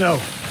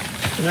oneself.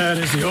 That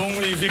is the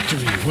only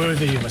victory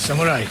worthy of a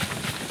samurai.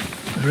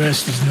 The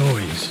rest is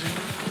noise.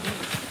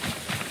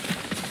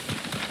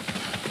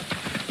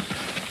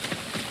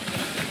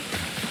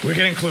 We're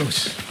getting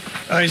close.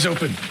 Eyes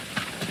open.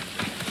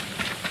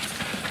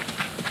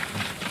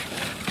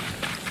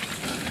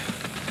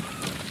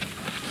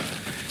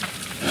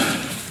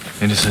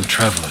 Innocent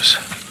travelers,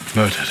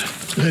 murdered.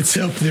 Let's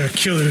help their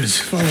killers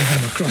follow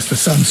them across the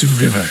Sansu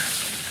River.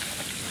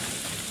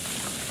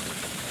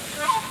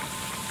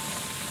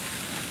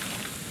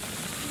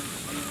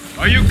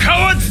 Are you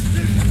cowards?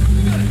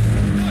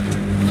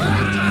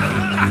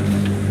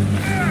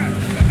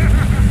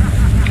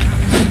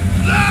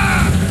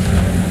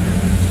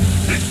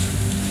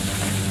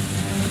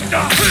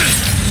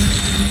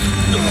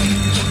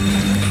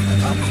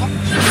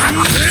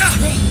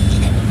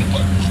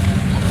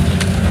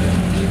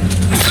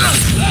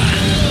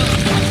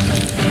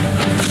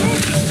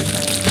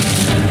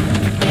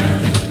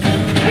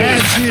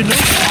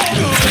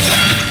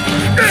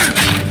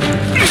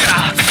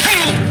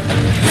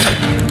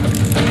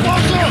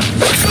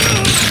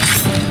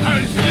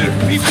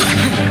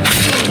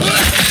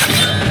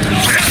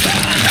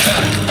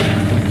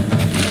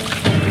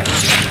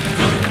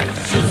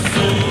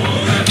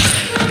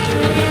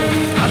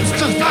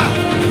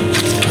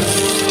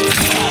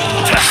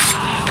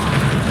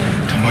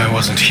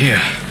 Wasn't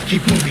here.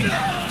 Keep moving.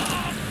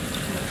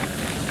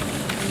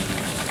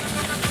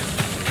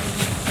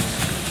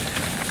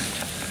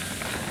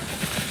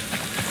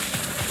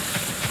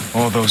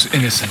 All those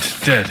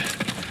innocent dead.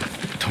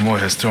 Tomoe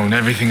has thrown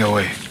everything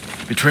away.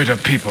 Betrayed her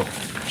people.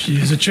 She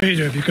is a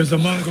traitor because the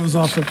Mongols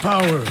offer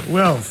power,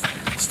 wealth,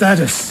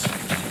 status.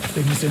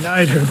 Things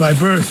denied her by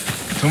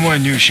birth.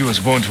 Tomoe knew she was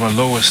born to a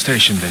lower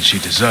station than she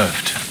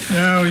deserved.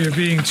 Now you're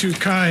being too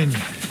kind.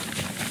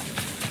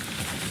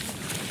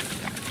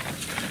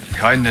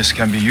 Kindness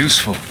can be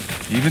useful,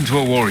 even to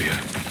a warrior.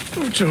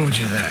 Who told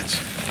you that?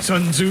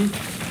 Sun Tzu?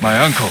 My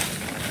uncle.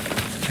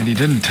 And he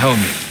didn't tell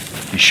me.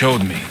 He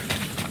showed me.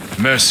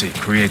 Mercy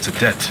creates a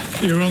debt.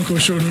 Your uncle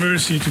showed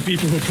mercy to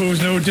people who pose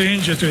no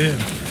danger to him.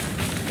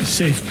 A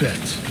safe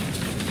bet.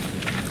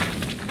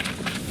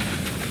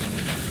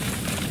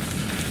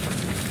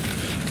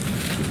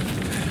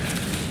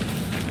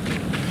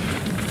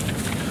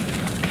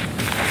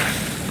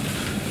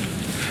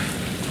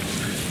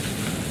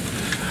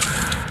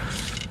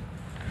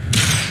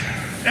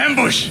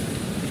 Ambush!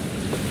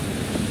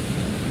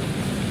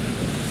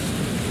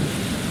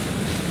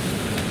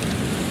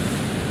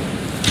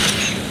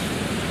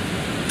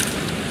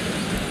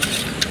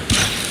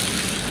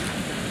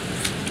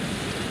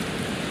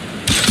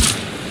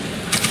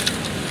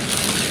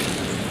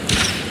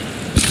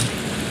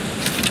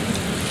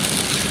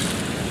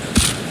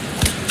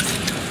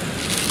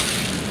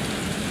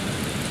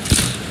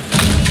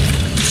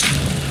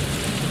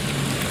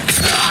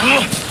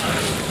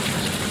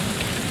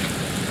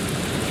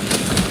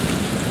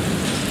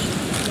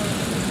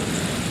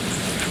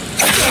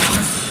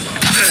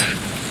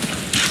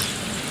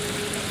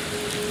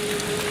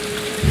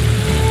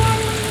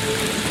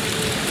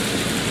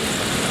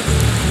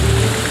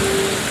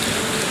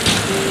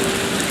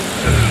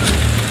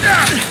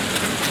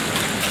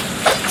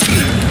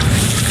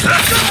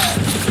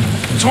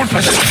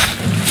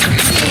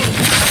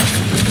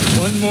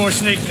 One more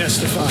snake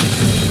nest to find.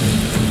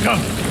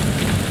 Come.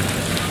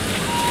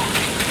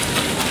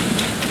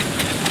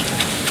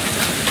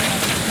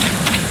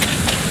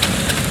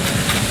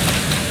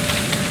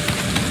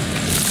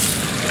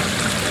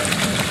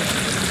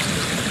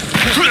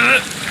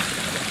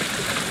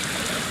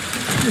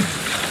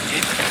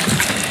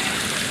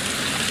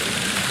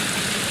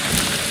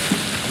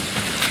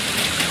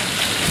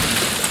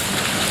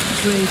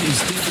 afraid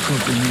it's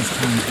difficult in this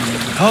country.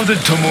 How did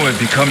Tomoe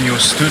become your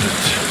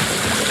student?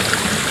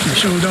 She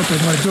showed up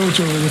at my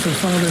dojo with her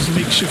father's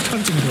makeshift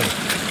hunting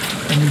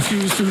bow and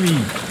refused to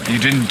leave. You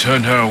didn't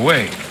turn her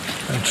away.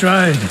 I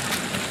tried,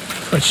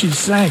 but she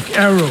sank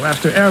arrow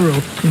after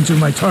arrow into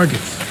my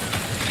targets.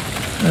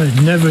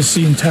 I'd never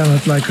seen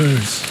talent like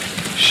hers.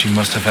 She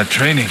must have had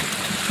training.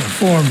 Her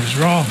form was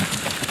wrong.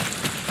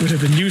 Would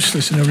have been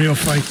useless in a real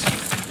fight.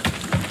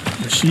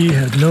 But she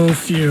had no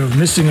fear of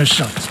missing a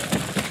shot.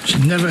 She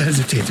never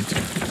hesitated.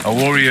 A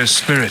warrior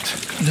spirit.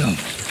 No.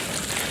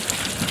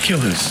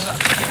 Killers.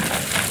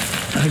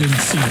 I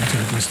didn't see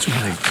until it was too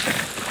late.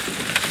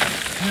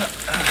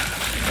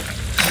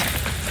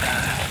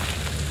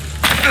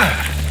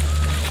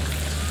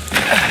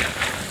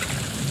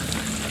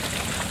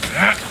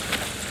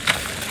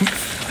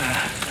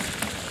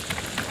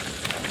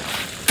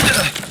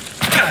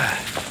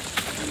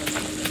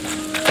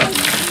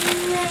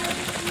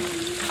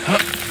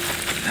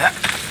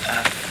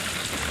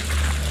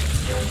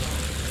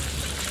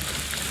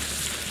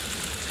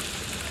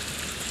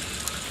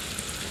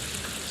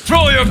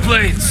 Throw your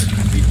blades!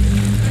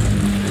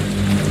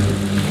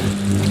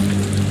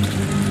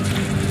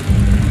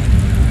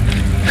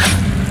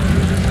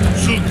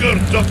 Sugar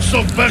ducks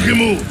of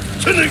Bagimu!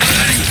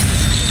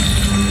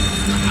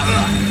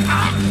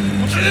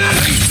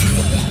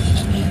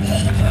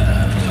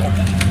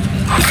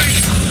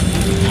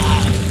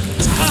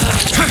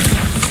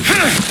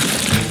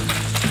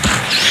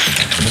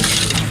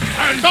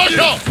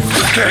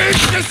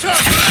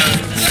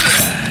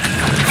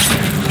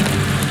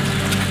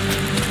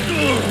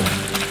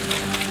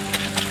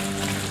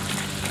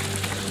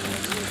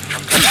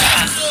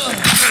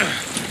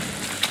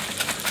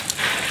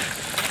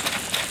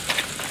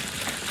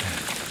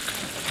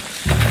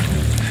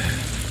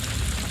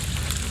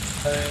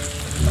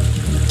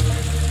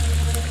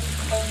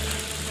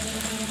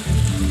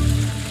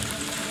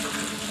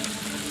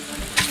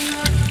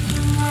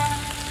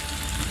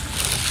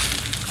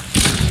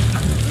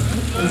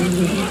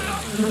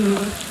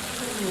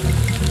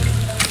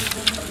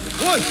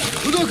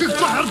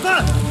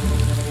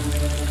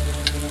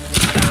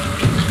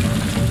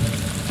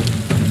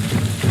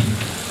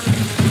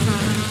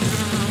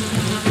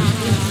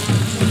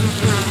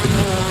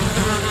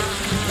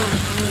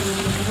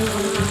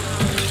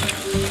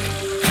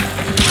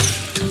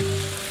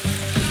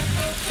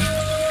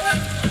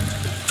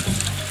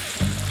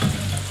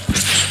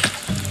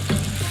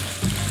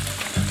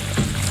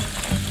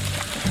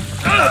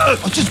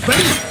 Just bang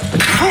it.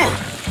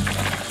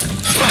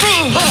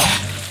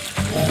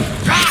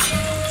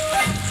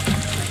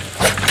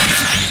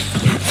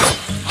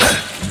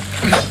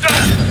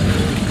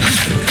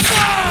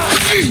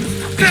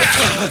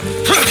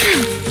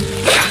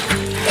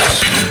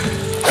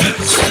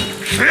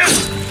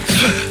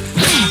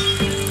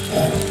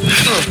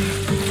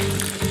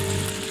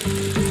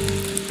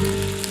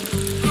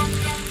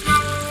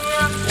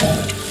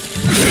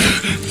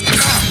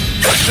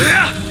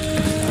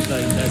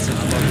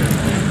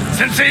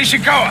 Sensei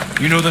Ishikawa!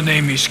 You know the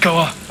name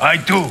Ishikawa? I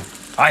do.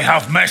 I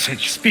have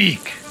message.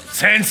 Speak.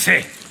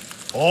 Sensei,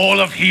 all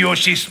of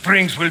Hiyoshi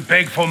Springs will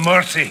beg for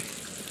mercy,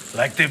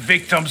 like the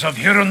victims of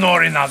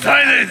Hironori Naga.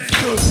 Silence!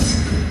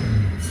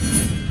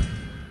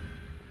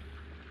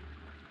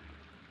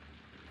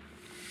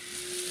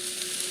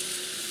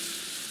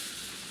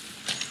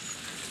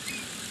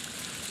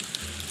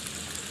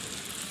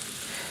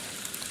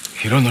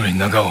 Hironori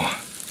Nagao.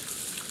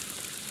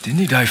 Didn't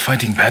he die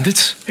fighting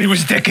bandits? It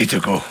was decades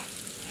ago.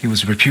 He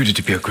was reputed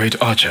to be a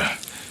great archer.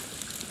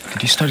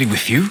 Did he study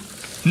with you?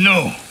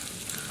 No.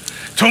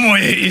 Tomoe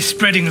is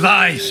spreading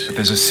lies. But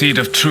there's a seed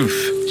of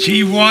truth.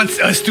 She wants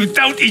us to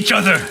doubt each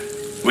other.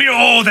 We are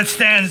all that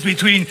stands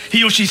between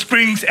Hiyoshi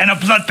Springs and a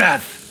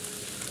bloodbath.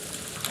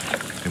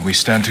 Then we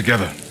stand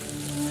together.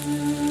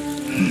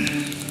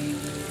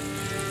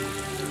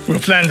 We'll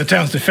plan the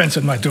town's defense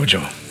at my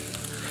dojo.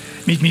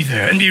 Meet me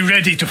there and be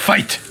ready to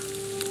fight.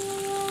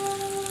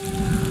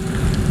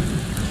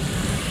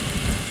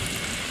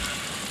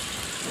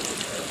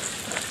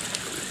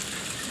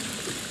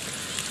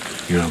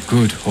 You're a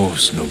good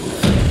horse, Nobu.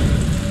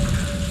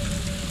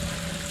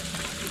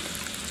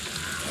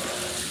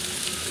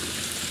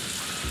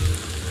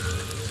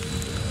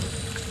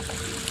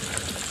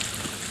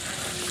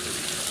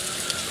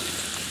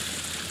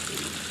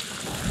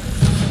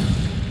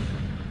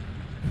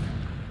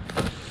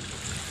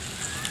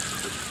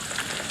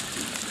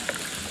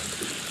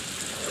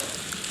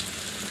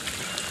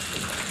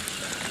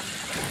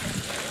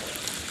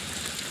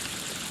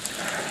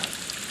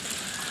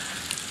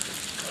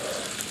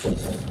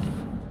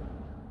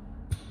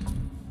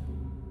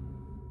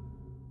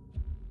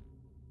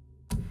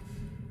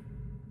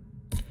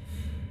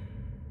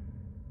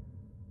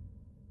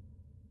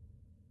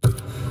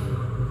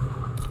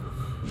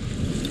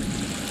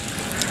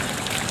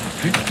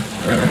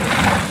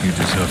 You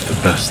deserve the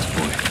best,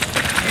 boy.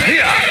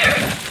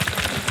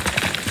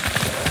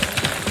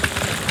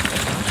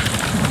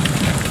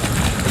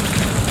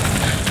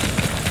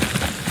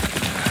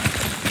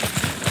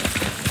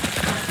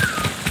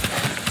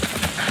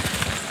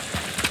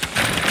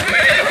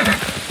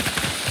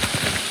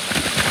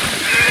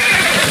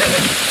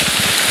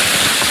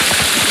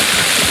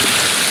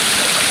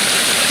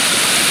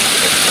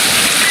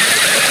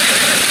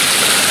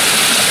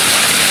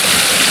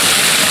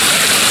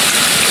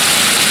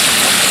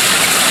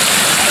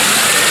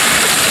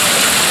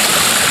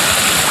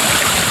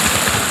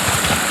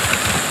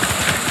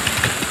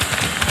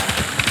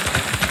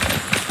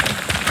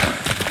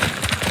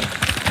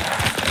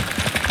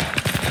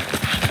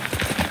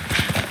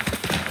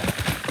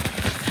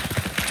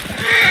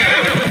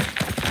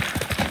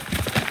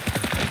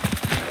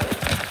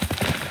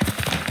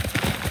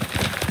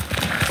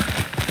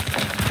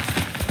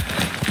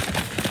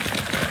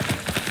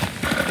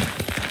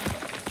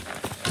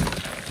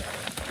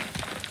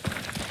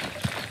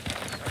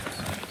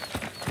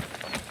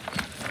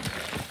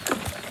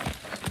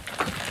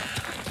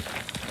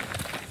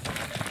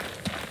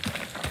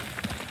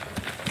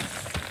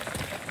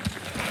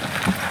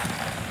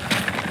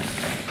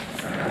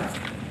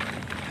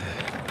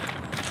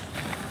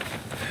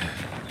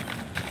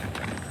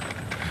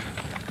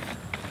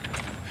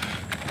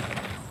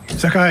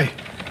 Sakai.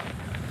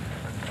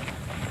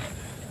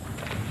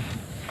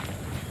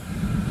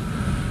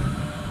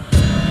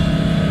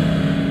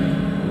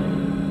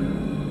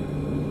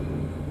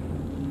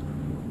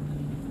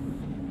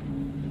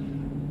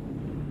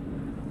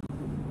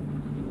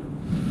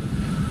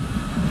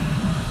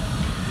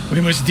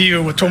 We must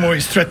deal with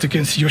Tomoe's threat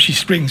against Yoshi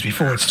Springs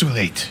before it's too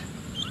late.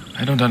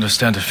 I don't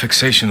understand the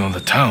fixation on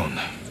the town.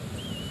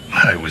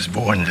 I was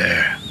born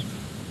there.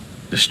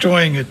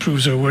 Destroying it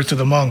proves our worth to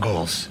the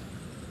Mongols.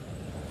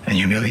 And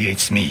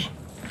humiliates me.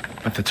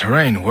 But the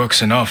terrain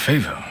works in our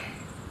favor.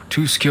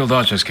 2 skilled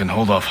archers can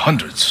hold off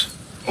hundreds.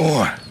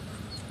 Or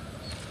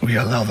we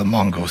allow the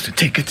Mongols to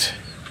take it.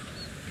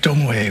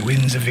 Tomoe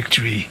wins a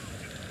victory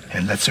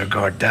and lets her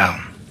guard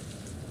down.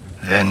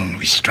 Then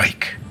we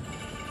strike.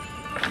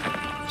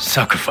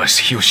 Sacrifice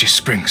Hiyoshi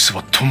Springs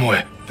for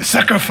Tomoe. The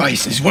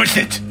sacrifice is worth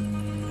it.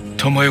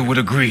 Tomoe would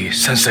agree,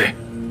 Sensei.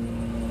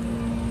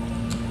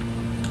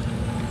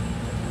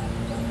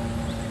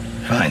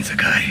 Fine,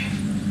 Sakai.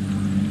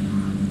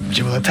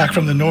 She will attack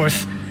from the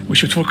north. We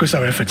should focus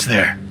our efforts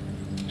there.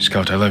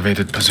 Scout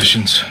elevated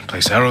positions,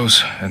 place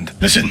arrows, and...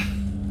 Listen!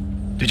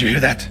 Did you hear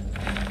that?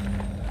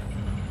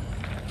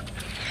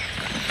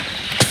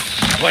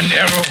 1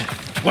 arrow,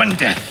 1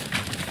 death.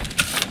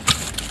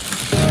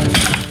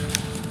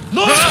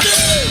 No!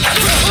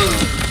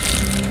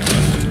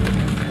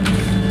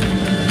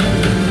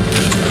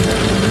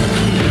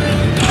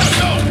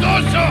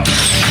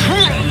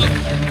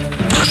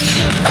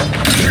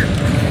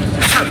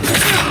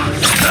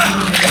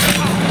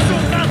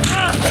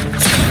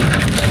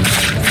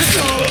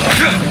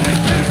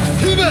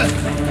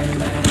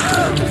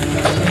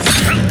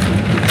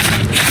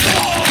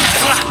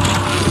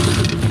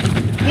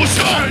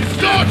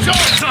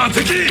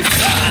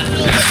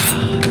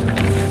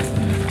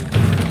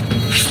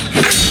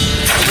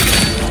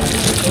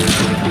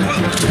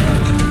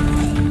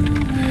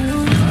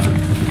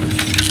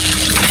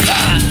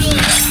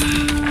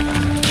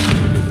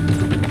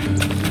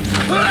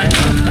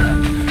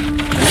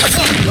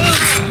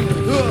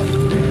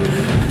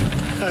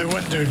 I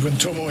wondered when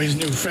Tomoe's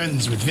new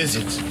friends would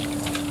visit.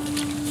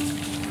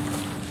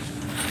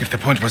 If the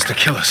point was to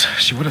kill us,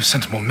 she would have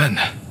sent more men.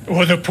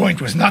 Or the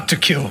point was not to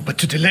kill, but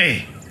to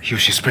delay.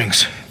 Hiyoshi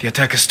Springs. The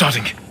attack is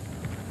starting.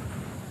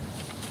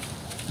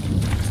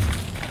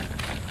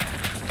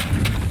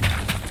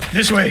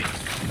 This way.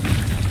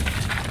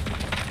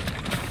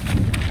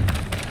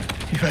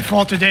 If I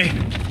fall today,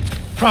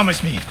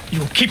 promise me you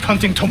will keep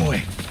hunting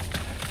Tomoe.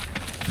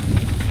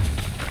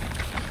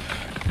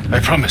 I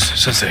promise,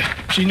 Sensei.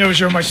 She knows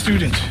you're my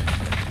student.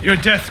 Your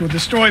death will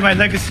destroy my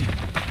legacy.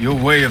 Your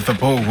way of the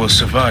bow will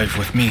survive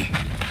with me.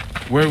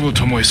 Where will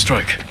Tomoe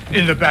strike?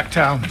 In the back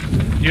town,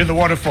 near the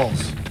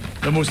waterfalls.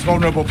 The most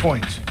vulnerable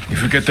point.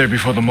 If we get there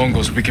before the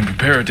Mongols, we can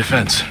prepare a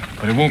defense.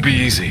 But it won't be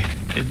easy.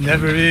 It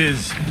never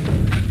is.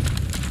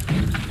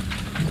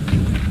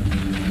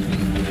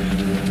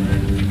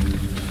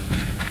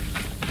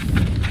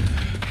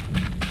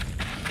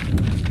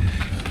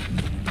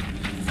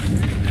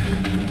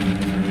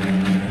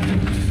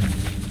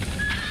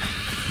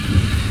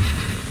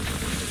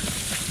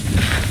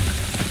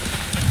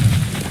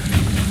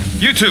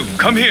 You two,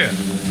 come here.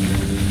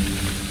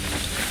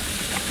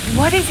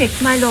 What is it,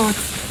 my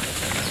lords?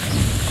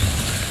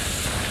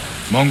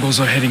 Mongols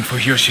are heading for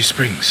Hiyoshi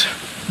Springs.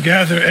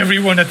 Gather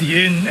everyone at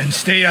the inn and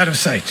stay out of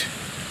sight.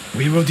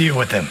 We will deal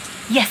with them.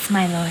 Yes,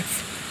 my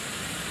lords.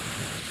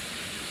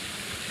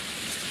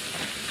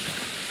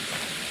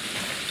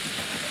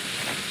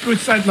 Good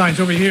sightlines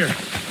over here.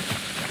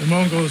 The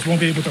Mongols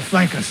won't be able to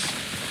flank us.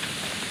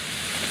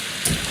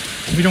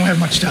 We don't have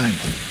much time.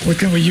 What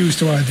can we use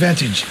to our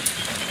advantage?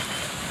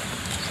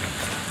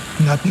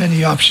 Not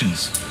many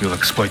options. We'll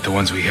exploit the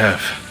ones we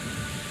have.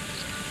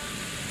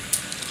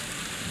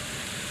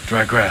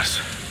 Dry grass.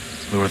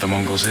 Lure the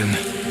Mongols in.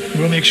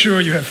 We'll make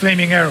sure you have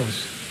flaming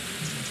arrows.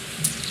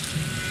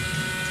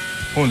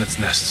 Hornets'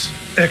 nests.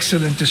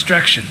 Excellent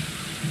distraction.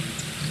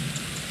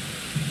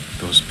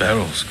 Those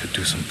barrels could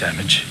do some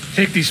damage.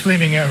 Take these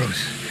flaming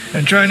arrows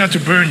and try not to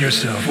burn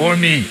yourself or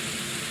me.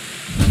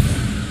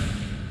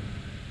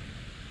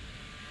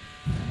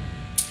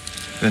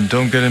 Then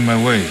don't get in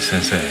my way,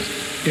 Sensei.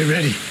 Get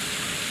ready.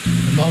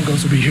 The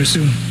Mongols will be here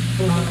soon.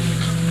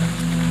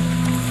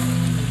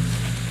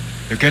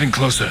 They're getting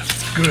closer.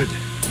 Good.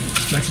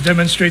 Let's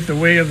demonstrate the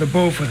way of the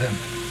bow for them.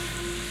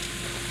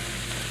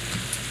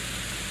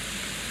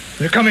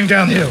 They're coming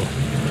downhill.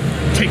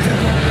 Take them.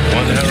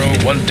 1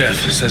 arrow, 1 death,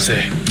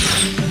 Sensei.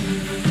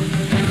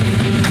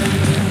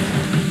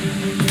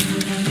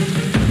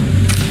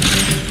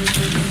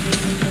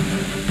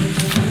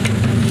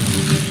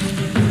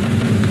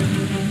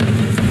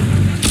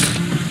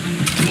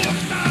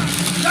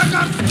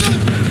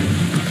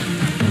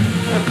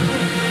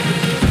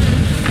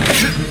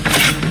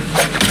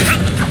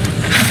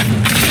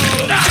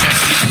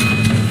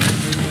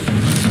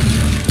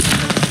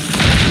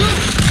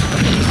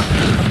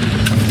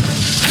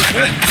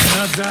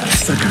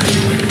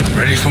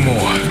 Ready for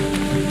more.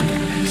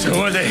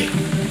 So are they.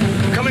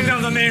 Coming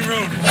down the main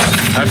road.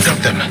 I've got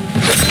them.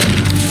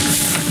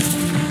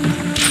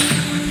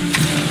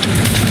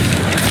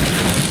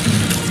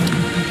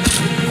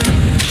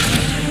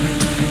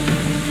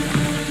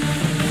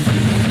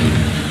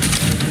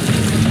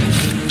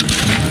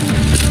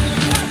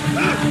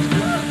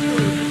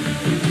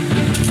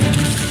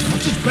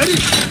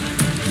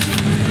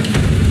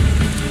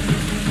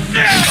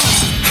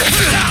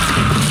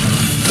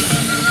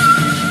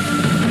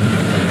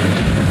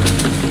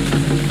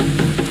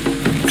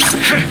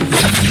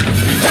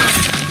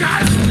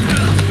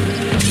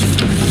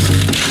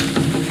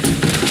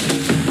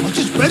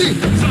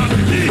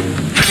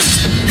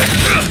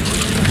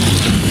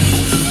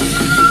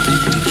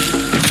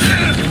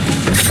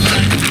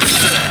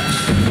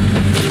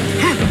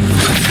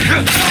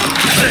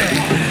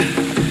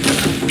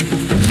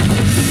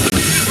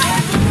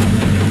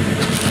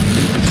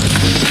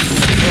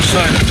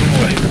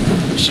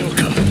 She'll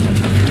come.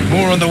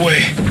 More on the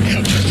way.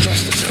 He'll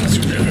trust the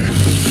Sansu River.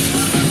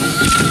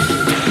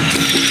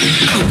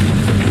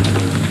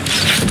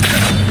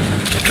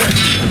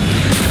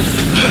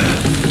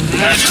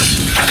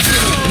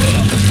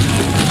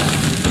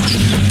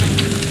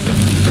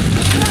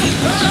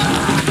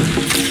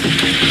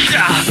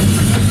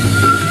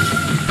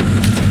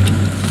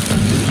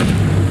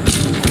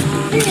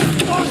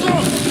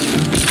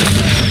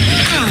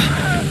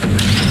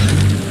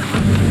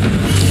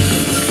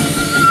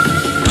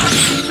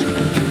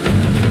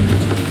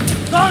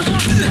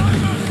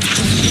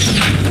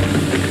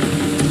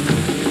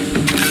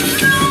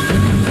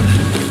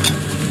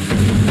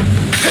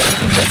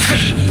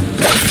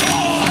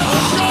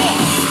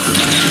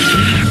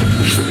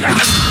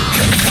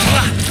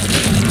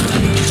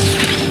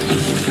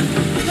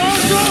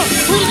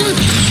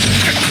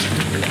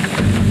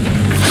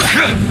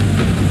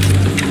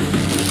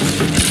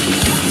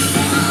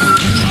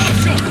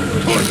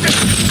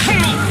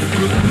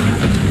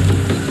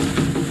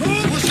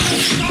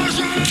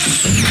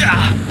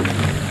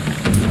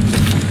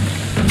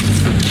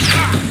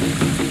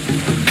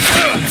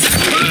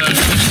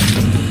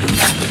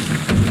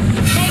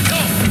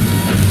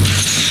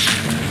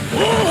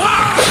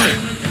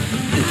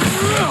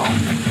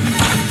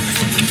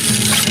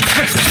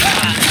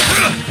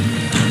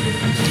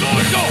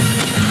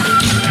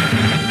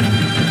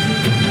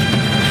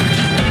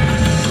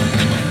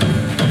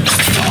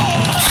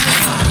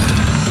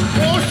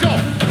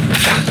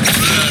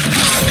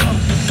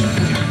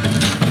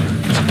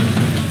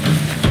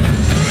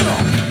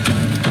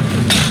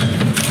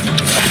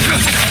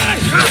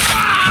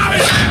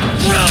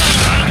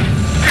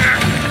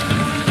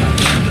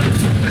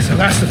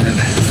 Last of them.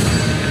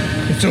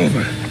 It's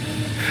over.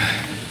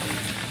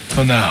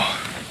 For now.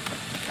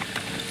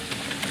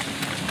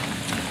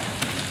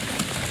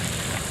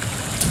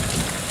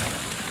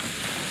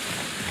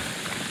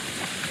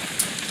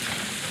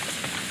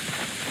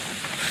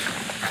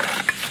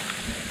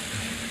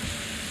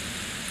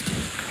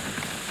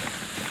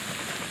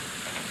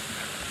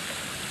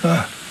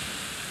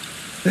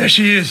 There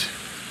she is.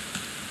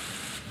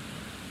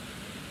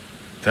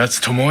 That's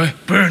Tomoe?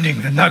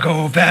 Burning the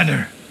Nagao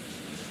banner.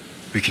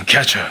 We can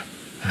catch her.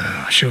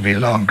 She'll be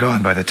long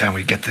gone by the time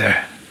we get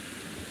there.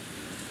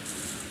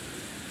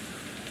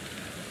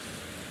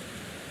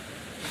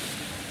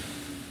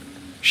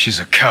 She's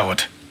a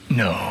coward.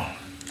 No.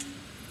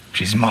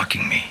 She's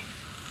mocking me.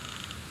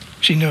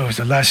 She knows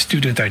the last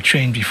student I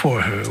trained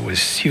before her was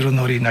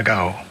Hironori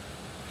Nagao.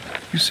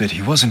 You said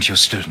he wasn't your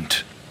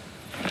student.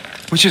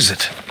 Which is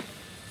it?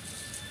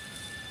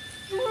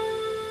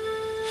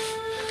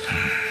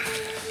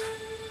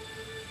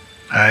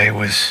 I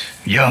was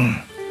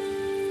young,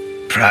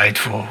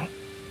 prideful,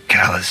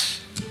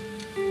 callous.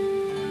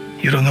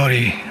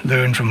 Hironori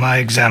learned from my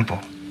example.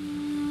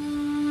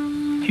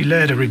 He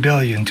led a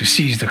rebellion to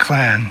seize the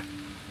clan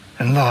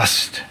and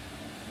lost,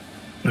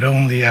 but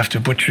only after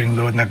butchering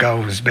Lord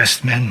Nagao's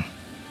best men.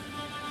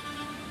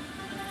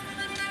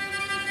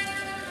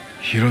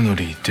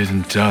 Hironori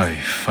didn't die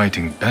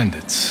fighting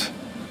bandits.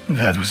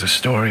 That was a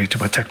story to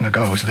protect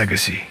Nagao's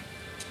legacy.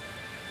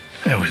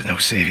 There was no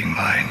saving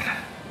mine.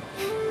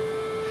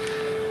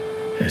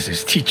 As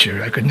his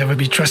teacher, I could never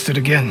be trusted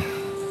again.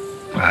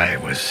 I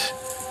was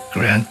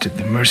granted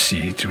the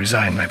mercy to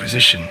resign my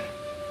position.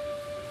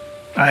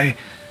 I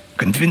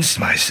convinced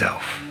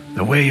myself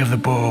the way of the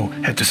bow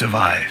had to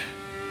survive.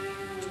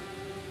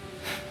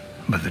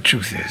 But the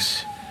truth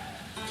is,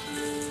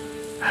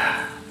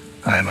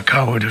 I am a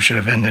coward who should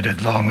have ended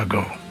it long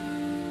ago.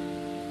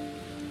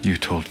 You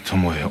told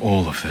Tomoe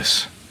all of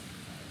this.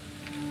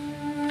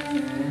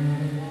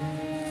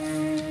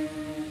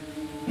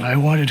 I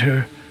wanted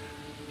her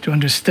to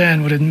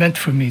understand what it meant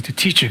for me to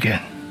teach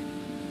again.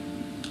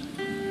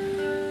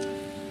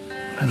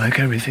 But like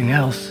everything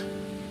else,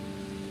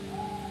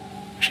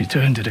 she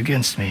turned it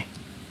against me.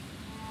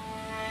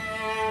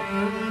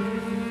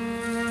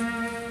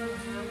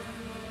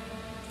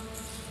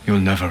 You'll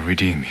never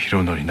redeem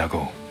Hironori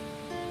Nagao.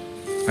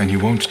 And you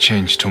won't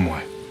change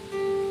Tomoe.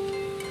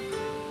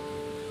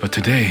 But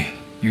today,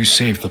 you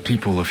saved the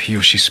people of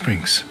Hiyoshi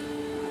Springs.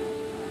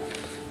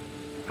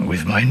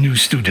 With my new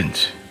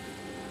student.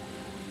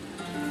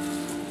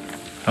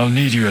 I'll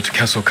need you at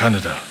Castle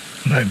Canada.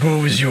 My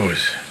bow is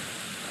yours.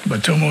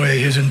 But Tomoe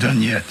isn't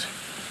done yet.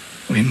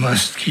 We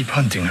must keep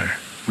hunting her.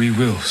 We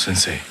will,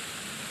 Sensei.